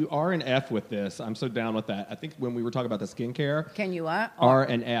 can you R and F with this? I'm so down with that. I think when we were talking about the skincare. Can you what? R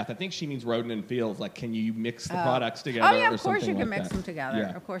and F. I think she means Roden and Fields. Like, can you mix the products together? Oh, yeah, of course you can mix them together.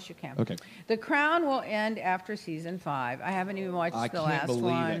 Yeah. Of course you can. Okay. The Crown will end after season 5. I haven't even watched the last one. I can't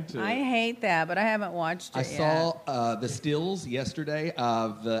believe it, too. I hate that, but I haven't watched it yet. I saw the stills yesterday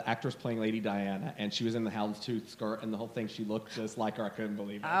of the actress playing Lady Diana, and she was in the houndstooth skirt, and the whole thing, she looked just like her. I couldn't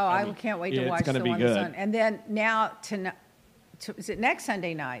believe it. I can't wait to watch the one that's on. And then now, is it next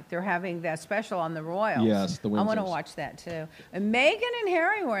Sunday night? They're having that special on the Royals. Yes, the Windsors. I want to watch that, too. And Meghan and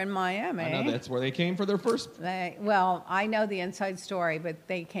Harry were in Miami. I know, that's where they came for their first. I know the inside story, but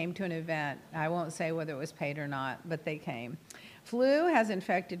they came to an event. I won't say whether it was paid or not, but they came. Flu has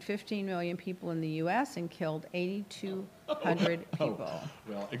infected 15 million people in the U.S. and killed 8,200 people.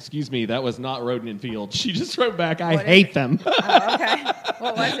 Well, excuse me, that was not Roden and Fields. She just wrote back, I hate them. Oh, okay.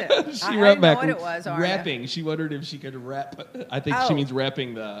 What was it? She wrote back, know what it was, repping. She wondered if she could rep. I think she means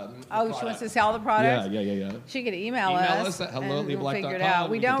repping the she wants to sell the product? Yeah. She could email us hello, and we'll figure it out.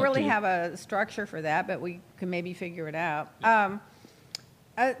 We don't really have a structure for that, but we can maybe figure it out.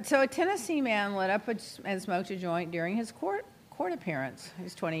 So a Tennessee man lit up and smoked a joint during his court appearance.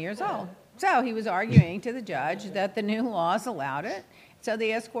 He's 20 years old. So he was arguing to the judge that the new laws allowed it. So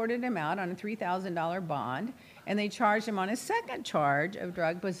they escorted him out on a $3,000 bond, and they charged him on a second charge of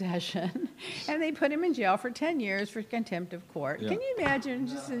drug possession, and they put him in jail for 10 years for contempt of court. Yeah. Can you imagine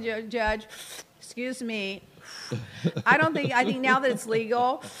just a judge, excuse me, I think now that it's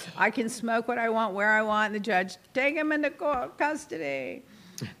legal, I can smoke what I want, where I want, and the judge, take him into custody.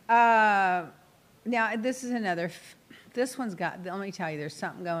 Now, this is another... This one's got, let me tell you, there's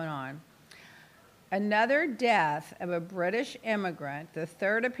something going on. Another death of a British immigrant, the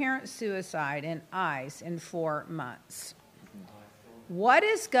third apparent suicide in ICE in 4 months. What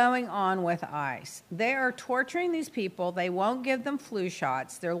is going on with ICE? They are torturing these people. They won't give them flu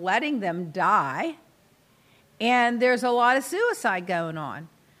shots. They're letting them die. And there's a lot of suicide going on.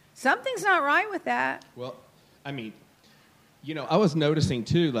 Something's not right with that. Well, I mean, I was noticing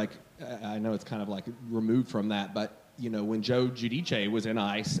too, like, I know it's kind of like removed from that, but, when Joe Giudice was in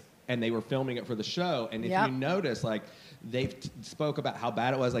ICE and they were filming it for the show, and if you notice, like, they spoke about how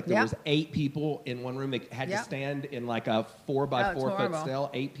bad it was. Like, there was 8 people in one room. They had to stand in like a 4x4 foot cell,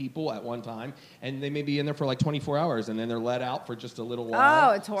 8 people at one time, and they may be in there for like 24 hours, and then they're let out for just a little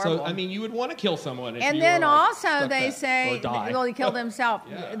while. Oh, it's horrible. So, I mean, you would want to kill someone. If and you then were, like, also they say, well, he killed himself.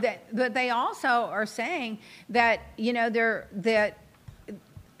 But they also are saying that they're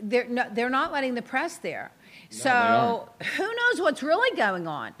not letting the press there. So who knows what's really going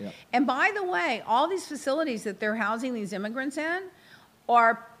on? Yep. And by the way, all these facilities that they're housing these immigrants in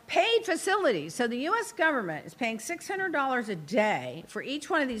are paid facilities. So the U.S. government is paying $600 a day for each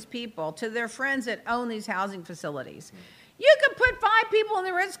one of these people to their friends that own these housing facilities. You could put 5 people in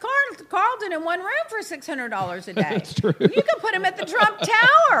the Ritz-Carlton in one room for $600 a day. That's true. You could put them at the Trump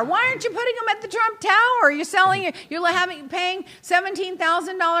Tower. Why aren't you putting them at the Trump Tower? You're paying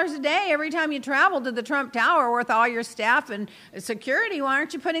 $17,000 a day every time you travel to the Trump Tower with all your staff and security. Why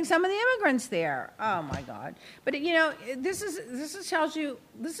aren't you putting some of the immigrants there? Oh my God! But this tells you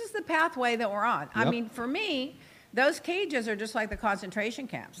this is the pathway that we're on. Yep. I mean, for me, those cages are just like the concentration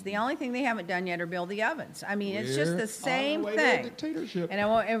camps. The only thing they haven't done yet are build the ovens. I mean, it's just the same thing. Dictatorship.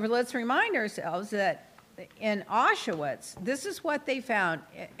 And let's remind ourselves that in Auschwitz, this is what they found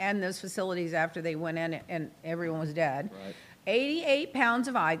in those facilities after they went in and everyone was dead. Right. 88 pounds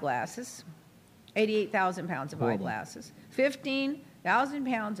of eyeglasses, 88,000 pounds of eyeglasses, 15,000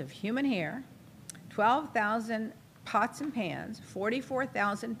 pounds of human hair, 12,000 pots and pans,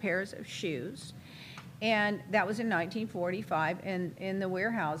 44,000 pairs of shoes. And that was in 1945 in the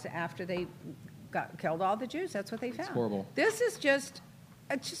warehouse after they killed all the Jews. That's what they found. It's horrible. This is just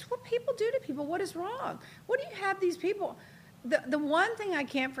what people do to people. What is wrong? What do you have these people? The one thing I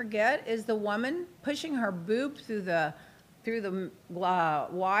can't forget is the woman pushing her boob through the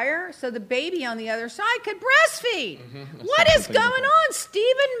wire so the baby on the other side could breastfeed. Mm-hmm. What is going on?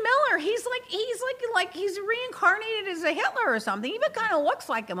 Stephen Miller, he's reincarnated as a Hitler or something. He even kind of looks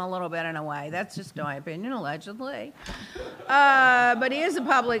like him a little bit in a way. That's just my opinion, allegedly. But he is a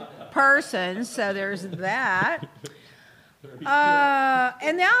public person, so there's that.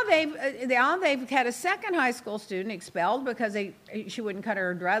 And now they've had a second high school student expelled because she wouldn't cut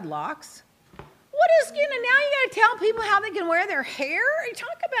her dreadlocks. Now you got to tell people how they can wear their hair? You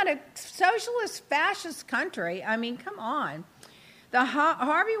talk about a socialist, fascist country. I mean, come on. The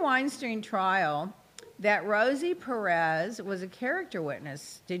Harvey Weinstein trial, that Rosie Perez was a character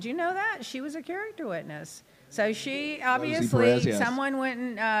witness. Did you know that? She was a character witness. So she, obviously, Perez, yes. Someone went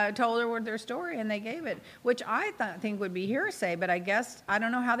and told her their story, and they gave it, which I think would be hearsay, but I guess, I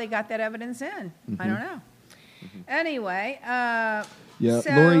don't know how they got that evidence in. Mm-hmm. I don't know. Mm-hmm. Anyway,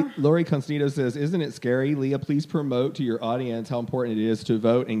 Lori Constantino says, isn't it scary? Leah, please promote to your audience how important it is to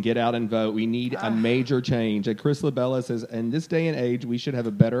vote and get out and vote. We need a major change. And Chris Labella says, in this day and age, we should have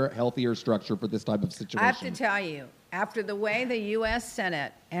a better, healthier structure for this type of situation. I have to tell you, after the way the U.S.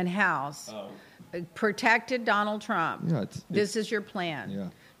 Senate and House protected Donald Trump, this is your plan. Yeah.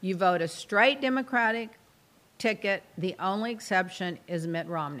 You vote a straight Democratic ticket. The only exception is Mitt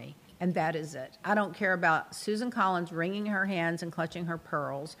Romney. And that is it. I don't care about Susan Collins wringing her hands and clutching her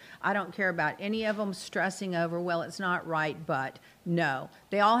pearls. I don't care about any of them stressing over, well, it's not right, but no.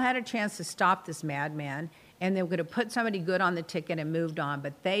 They all had a chance to stop this madman, and they were going to put somebody good on the ticket and moved on,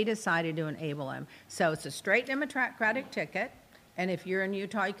 but they decided to enable him. So it's a straight Democratic ticket, and if you're in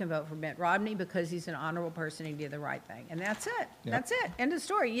Utah, you can vote for Mitt Romney because he's an honorable person and he did the right thing. And that's it. Yep. That's it. End of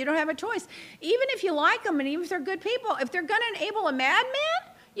story. You don't have a choice. Even if you like them and even if they're good people, if they're going to enable a madman,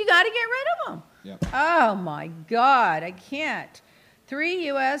 you got to get rid of them. Yep. Oh, my God. I can't. 3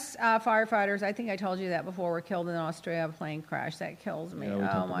 U.S. firefighters, I think I told you that before, were killed in an Australia plane crash. That kills me.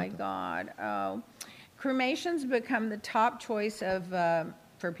 Oh, my God. Oh. Cremation's become the top choice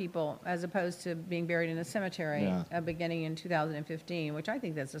for people as opposed to being buried in a cemetery beginning in 2015, which I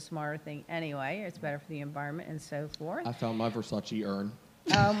think that's a smarter thing anyway. It's better for the environment and so forth. I found my Versace urn.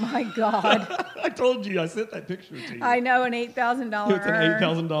 Oh, my God. I told you. I sent that picture to you. I know, an $8,000 urn. It's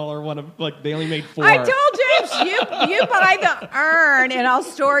an $8,000 one. They only made 4. I told you. tapes. You buy the urn, and I'll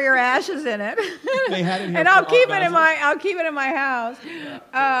store your ashes in it. They had it here and for I'll keep Art it in Basel. I'll keep it in my house. It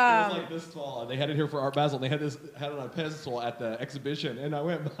was like this tall. They had it here for Art Basel. And they had it on a pedestal at the exhibition, and I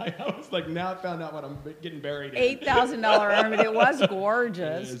went by. I was like, now I found out what I'm getting buried in. $8,000 urn, but it was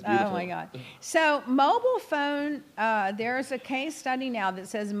gorgeous. It is Oh beautiful. my God! So mobile phone. There's a case study now that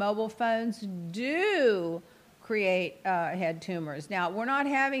says mobile phones do create head tumors. Now, we're not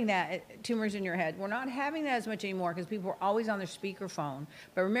having that, tumors in your head. We're not having that as much anymore because people are always on their speakerphone.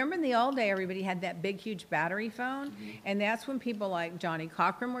 But remember in the old day, everybody had that big, huge battery phone, and that's when people like Johnny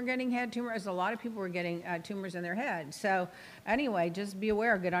Cochran were getting head tumors. A lot of people were getting tumors in their head. So anyway, just be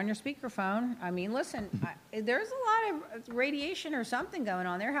aware. Get on your speakerphone. I mean, listen, there's a lot of radiation or something going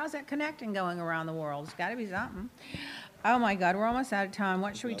on there. How's that connecting going around the world? It's got to be something. Oh, my God, we're almost out of time.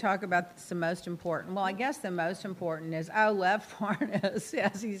 What should we talk about that's the most important? Well, I guess the most important is, Lev Parnas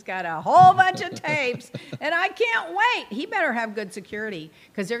says he's got a whole bunch of tapes, and I can't wait. He better have good security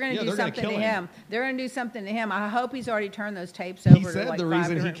because they're going to do something to him. They're going to do something to him. I hope he's already turned those tapes over to like 5 different people. He said the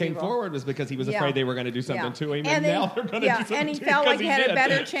reason he came forward was because he was afraid they were going to do something to him, and now they're going to do something to him. And he felt like he had a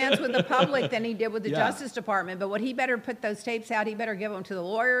better chance with the public than he did with the Justice Department. But what he better put those tapes out, he better give them to the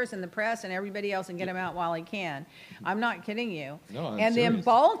lawyers and the press and everybody else and get them out while he can. I'm not kidding you. No, I'm and serious. then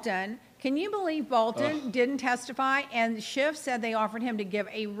Bolton, can you believe Bolton didn't testify? And Schiff said they offered him to give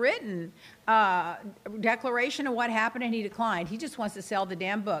a written declaration of what happened, and he declined. He just wants to sell the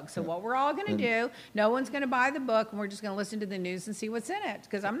damn book. So what we're all going to do, no one's going to buy the book, and we're just going to listen to the news and see what's in it.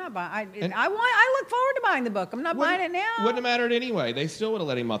 Because I'm not buying. I look forward to buying the book. I'm not buying it now. Wouldn't have mattered anyway. They still would have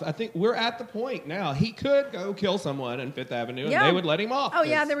let him off. I think we're at the point now. He could go kill someone in Fifth Avenue, and they would let him off. Oh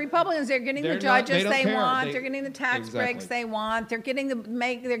yeah, the Republicans, they're getting the judges they want. They're getting the tax breaks they want. They're getting the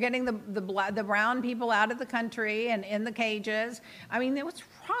brown people out of the country and in the cages. I mean, what's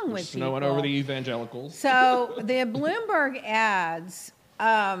wrong with people? Snowing over the evangelicals. So the Bloomberg ads,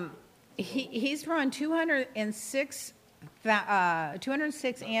 he's run 206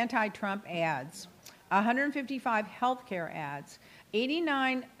 anti-Trump ads, 155 healthcare ads,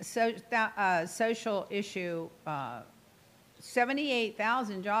 89 social issue,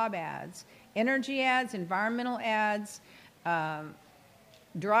 78,000 job ads, energy ads, environmental ads,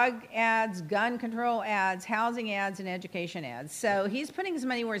 drug ads, gun control ads, housing ads, and education ads. So he's putting his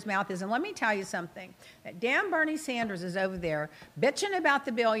money where his mouth is. And let me tell you something. That damn Bernie Sanders is over there bitching about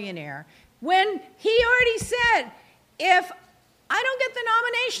the billionaire when he already said, if I don't get the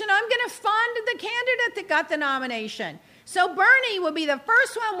nomination, I'm going to fund the candidate that got the nomination. So Bernie will be the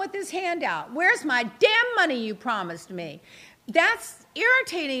first one with his hand out. Where's my damn money you promised me? That's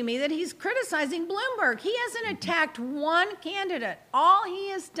irritating me that he's criticizing Bloomberg. He hasn't attacked one candidate. All he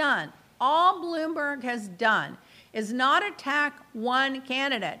has done, all Bloomberg has done, is not attack one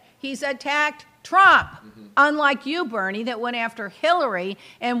candidate. He's attacked Trump, unlike you, Bernie, that went after Hillary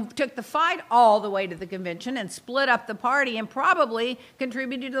and took the fight all the way to the convention and split up the party and probably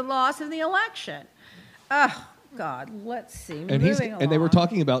contributed to the loss of the election. God, let's see. And they were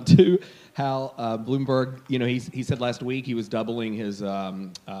talking about too how Bloomberg, he said last week he was doubling his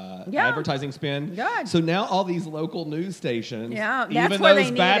advertising spend. Good. So now all these local news stations, that's even where those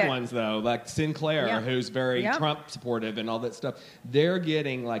they need bad it. ones though, like Sinclair, who's very Trump supportive and all that stuff, they're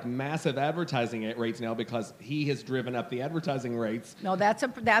getting like massive advertising rates now because he has driven up the advertising rates. No,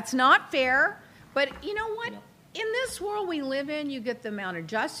 that's not fair. But you know what? In this world we live in, you get the amount of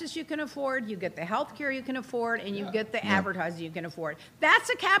justice you can afford, you get the health care you can afford, and you get the advertising you can afford. That's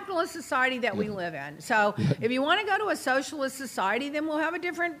a capitalist society that we live in. So if you want to go to a socialist society, then we'll have a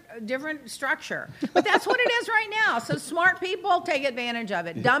different structure. But that's what it is right now. So smart people take advantage of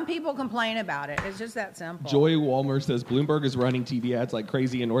it. Dumb people complain about it. It's just that simple. Joy Walmer says Bloomberg is running TV ads like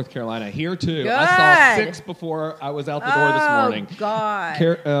crazy in North Carolina. Here too. Good. I saw 6 before I was out the door this morning. Oh,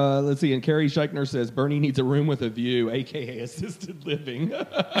 God. Let's see. And Carrie Scheichner says Bernie needs a room with a view, a.k.a. assisted living.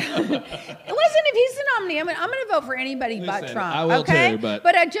 Listen, if he's the nominee, I'm going to vote for anybody but Trump. I will okay? too,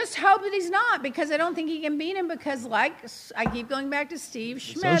 but I just hope that he's not, because I don't think he can beat him, because like I keep going back to Steve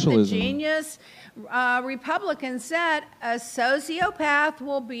Schmidt, the genius Republican, said a sociopath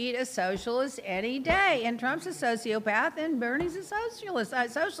will beat a socialist any day. And Trump's a sociopath and Bernie's a socialist.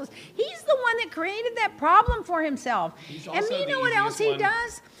 He's the one that created that problem for himself. And you know what else he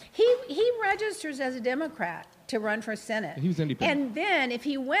does? He registers as a Democrat to run for Senate. He was independent. And then if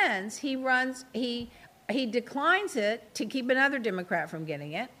he wins, he declines it to keep another Democrat from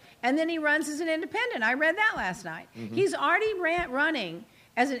getting it. And then he runs as an independent. I read that last night. Mm-hmm. He's already running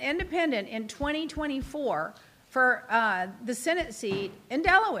as an independent in 2024 for the Senate seat in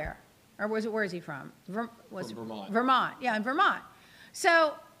Delaware. Or where is he from? From Vermont. Vermont. Yeah, in Vermont.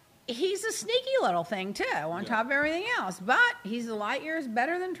 So he's a sneaky little thing, too, on top of everything else. But he's a light years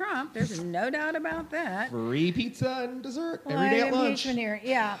better than Trump. There's no doubt about that. Free pizza and dessert every day at lunch. Here.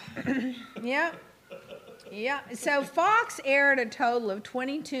 Yeah. Yeah. So Fox aired a total of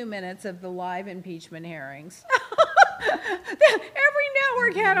 22 minutes of the live impeachment hearings. Every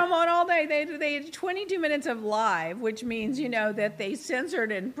network had them on all day. They had 22 minutes of live, which means, that they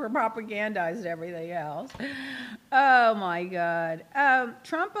censored and propagandized everything else. Oh, my God.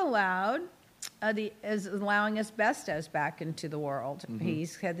 Trump is allowing asbestos back into the world. Mm-hmm.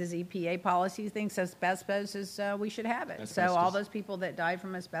 He's had his EPA policy thinks asbestos is, we should have it. Asbestos. So all those people that died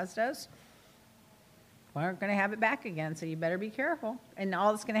from asbestos aren't going to have it back again, so you better be careful. And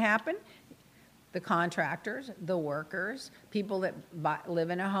all that's going to happen, the contractors, the workers, people that live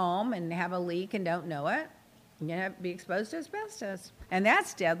in a home and have a leak and don't know it, you're going to be exposed to asbestos. And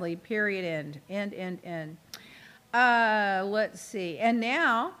that's deadly, period, end. Let's see. And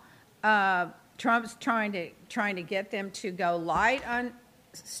now Trump's trying to get them to go light on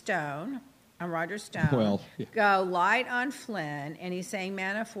Roger Stone, go light on Flynn, and he's saying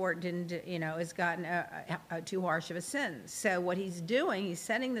Manafort has gotten too harsh of a sentence. So what he's doing, he's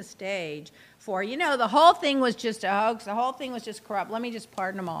setting the stage for, the whole thing was just a hoax, the whole thing was just corrupt. Let me just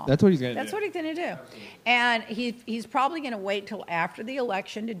pardon them all. That's what he's going to do. That's what he's going to do. And he's probably going to wait till after the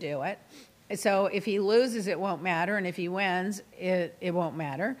election to do it. So if he loses, it won't matter, and if he wins, it won't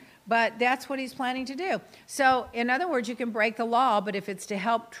matter. But that's what he's planning to do. So, in other words, you can break the law, but if it's to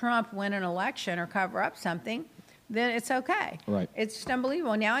help Trump win an election or cover up something, then it's okay. Right. It's just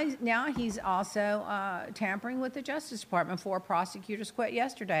unbelievable. Now he's also tampering with the Justice Department. 4 prosecutors quit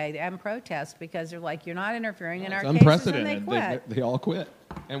yesterday and protest because they're like, you're not interfering in our cases, and they quit. They all quit.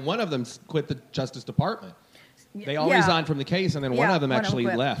 And one of them quit the Justice Department. They all resigned from the case, and then one of them actually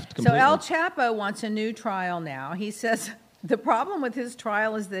left completely. So El Chapo wants a new trial now. He says the problem with his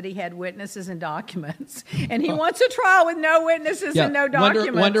trial is that he had witnesses and documents, and he wants a trial with no witnesses and no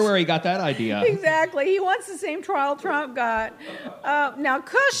documents. Wonder where he got that idea. Exactly. He wants the same trial Trump got. Now,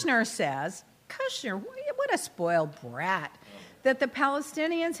 Kushner says, what a spoiled brat, that the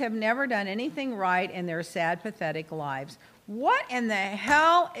Palestinians have never done anything right in their sad, pathetic lives. What in the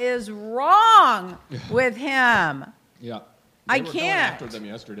hell is wrong with him? Yeah. I can't. Going after them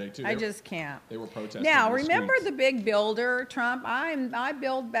yesterday, too. I just can't. They were protesting. Now, remember the big builder, Trump? I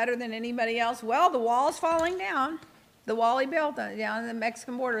build better than anybody else. Well, the wall is falling down. The wall he built down the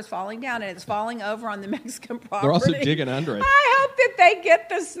Mexican border is falling down, and it's falling over on the Mexican property. They're also digging under it. I hope that they get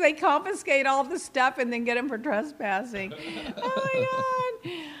this, they confiscate all the stuff and then get him for trespassing. Oh,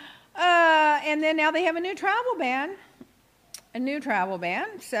 my God. And then now they have a new travel ban.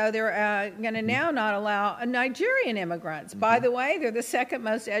 So they're going to now not allow Nigerian immigrants. Mm-hmm. By the way, they're the second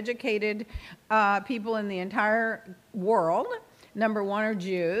most educated people in the entire world. Number 1 are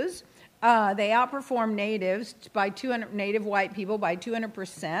Jews. They outperform natives native white people by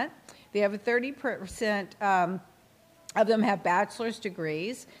 200%. They have a 30% of them have bachelor's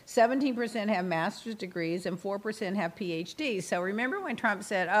degrees, 17% have master's degrees, and 4% have PhDs. So remember when Trump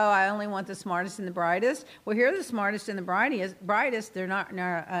said, I only want the smartest and the brightest? Well, here are the smartest and the brightest. They're not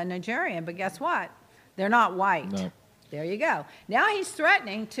Nigerian, but guess what? They're not white. No. There you go. Now he's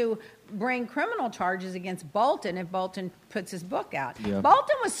threatening to bring criminal charges against Bolton if Bolton puts his book out. Yeah.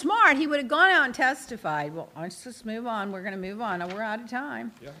 Bolton was smart. He would have gone out and testified. Well, let's just move on. We're going to move on. We're out of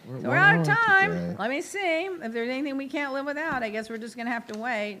time. Yeah, we're out of time. Today. Let me see. If there's anything we can't live without, I guess we're just going to have to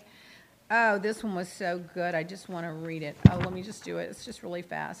wait. Oh, this one was so good. I just want to read it. Oh, let me just do it. It's just really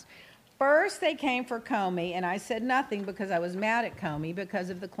fast. First, they came for Comey, and I said nothing because I was mad at Comey because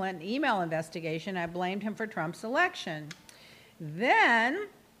of the Clinton email investigation. I blamed him for Trump's election. Then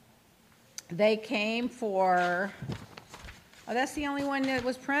they came for, that's the only one that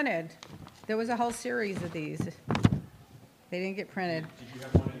was printed. There was a whole series of these. They didn't get printed. Did you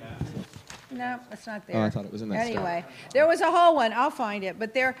have one in that? No, it's not there. Oh, I thought it was in that Anyway, there was a whole one. I'll find it.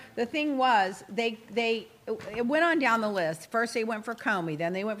 But the thing was, it went on down the list. First they went for Comey,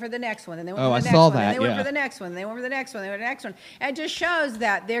 then they went for the next one, then they went for the next one, then they went for the next one, then they went for the next one, then they went for the next one. And it just shows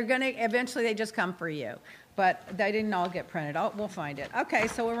that they're going to, eventually they just come for you. But they didn't all get printed. We'll find it. Okay,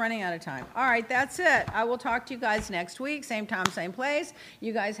 so we're running out of time. All right, that's it. I will talk to you guys next week, same time, same place.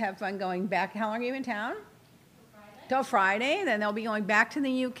 You guys have fun going back. How long are you in town? Till Friday. Then they'll be going back to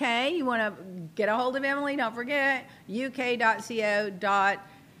the UK. You want to get a hold of Emily, don't forget, uk.co.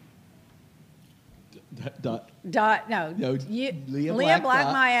 Leah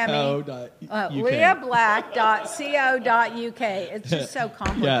Black Miami. LeahBlack.co.uk. It's just so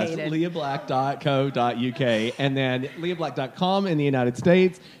complicated. Yes, LeahBlack.co.uk. And then LeahBlack.com in the United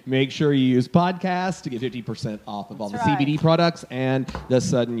States. Make sure you use podcast to get 50% off of all the CBD products and the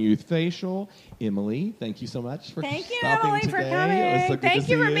Sudden Youth Facial. Emily, thank you so much for stopping today. Thank you, Emily, for coming. It was so good Thank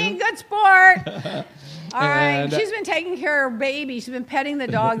to you see for being a good sport. All right. She's been taking care of her baby. She's been petting the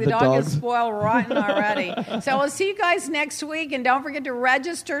dog. The dog is spoiled rotten already. So we'll see you guys next week. And don't forget to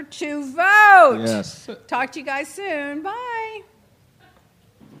register to vote. Yes. Talk to you guys soon. Bye.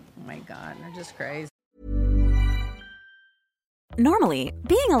 Oh, my God. They're just crazy. Normally,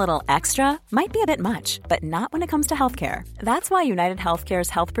 being a little extra might be a bit much, but not when it comes to healthcare. That's why United Healthcare's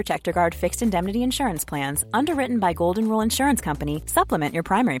Health Protector Guard fixed indemnity insurance plans, underwritten by Golden Rule Insurance Company, supplement your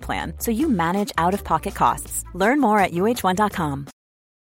primary plan so you manage out-of-pocket costs. Learn more at UH1.com.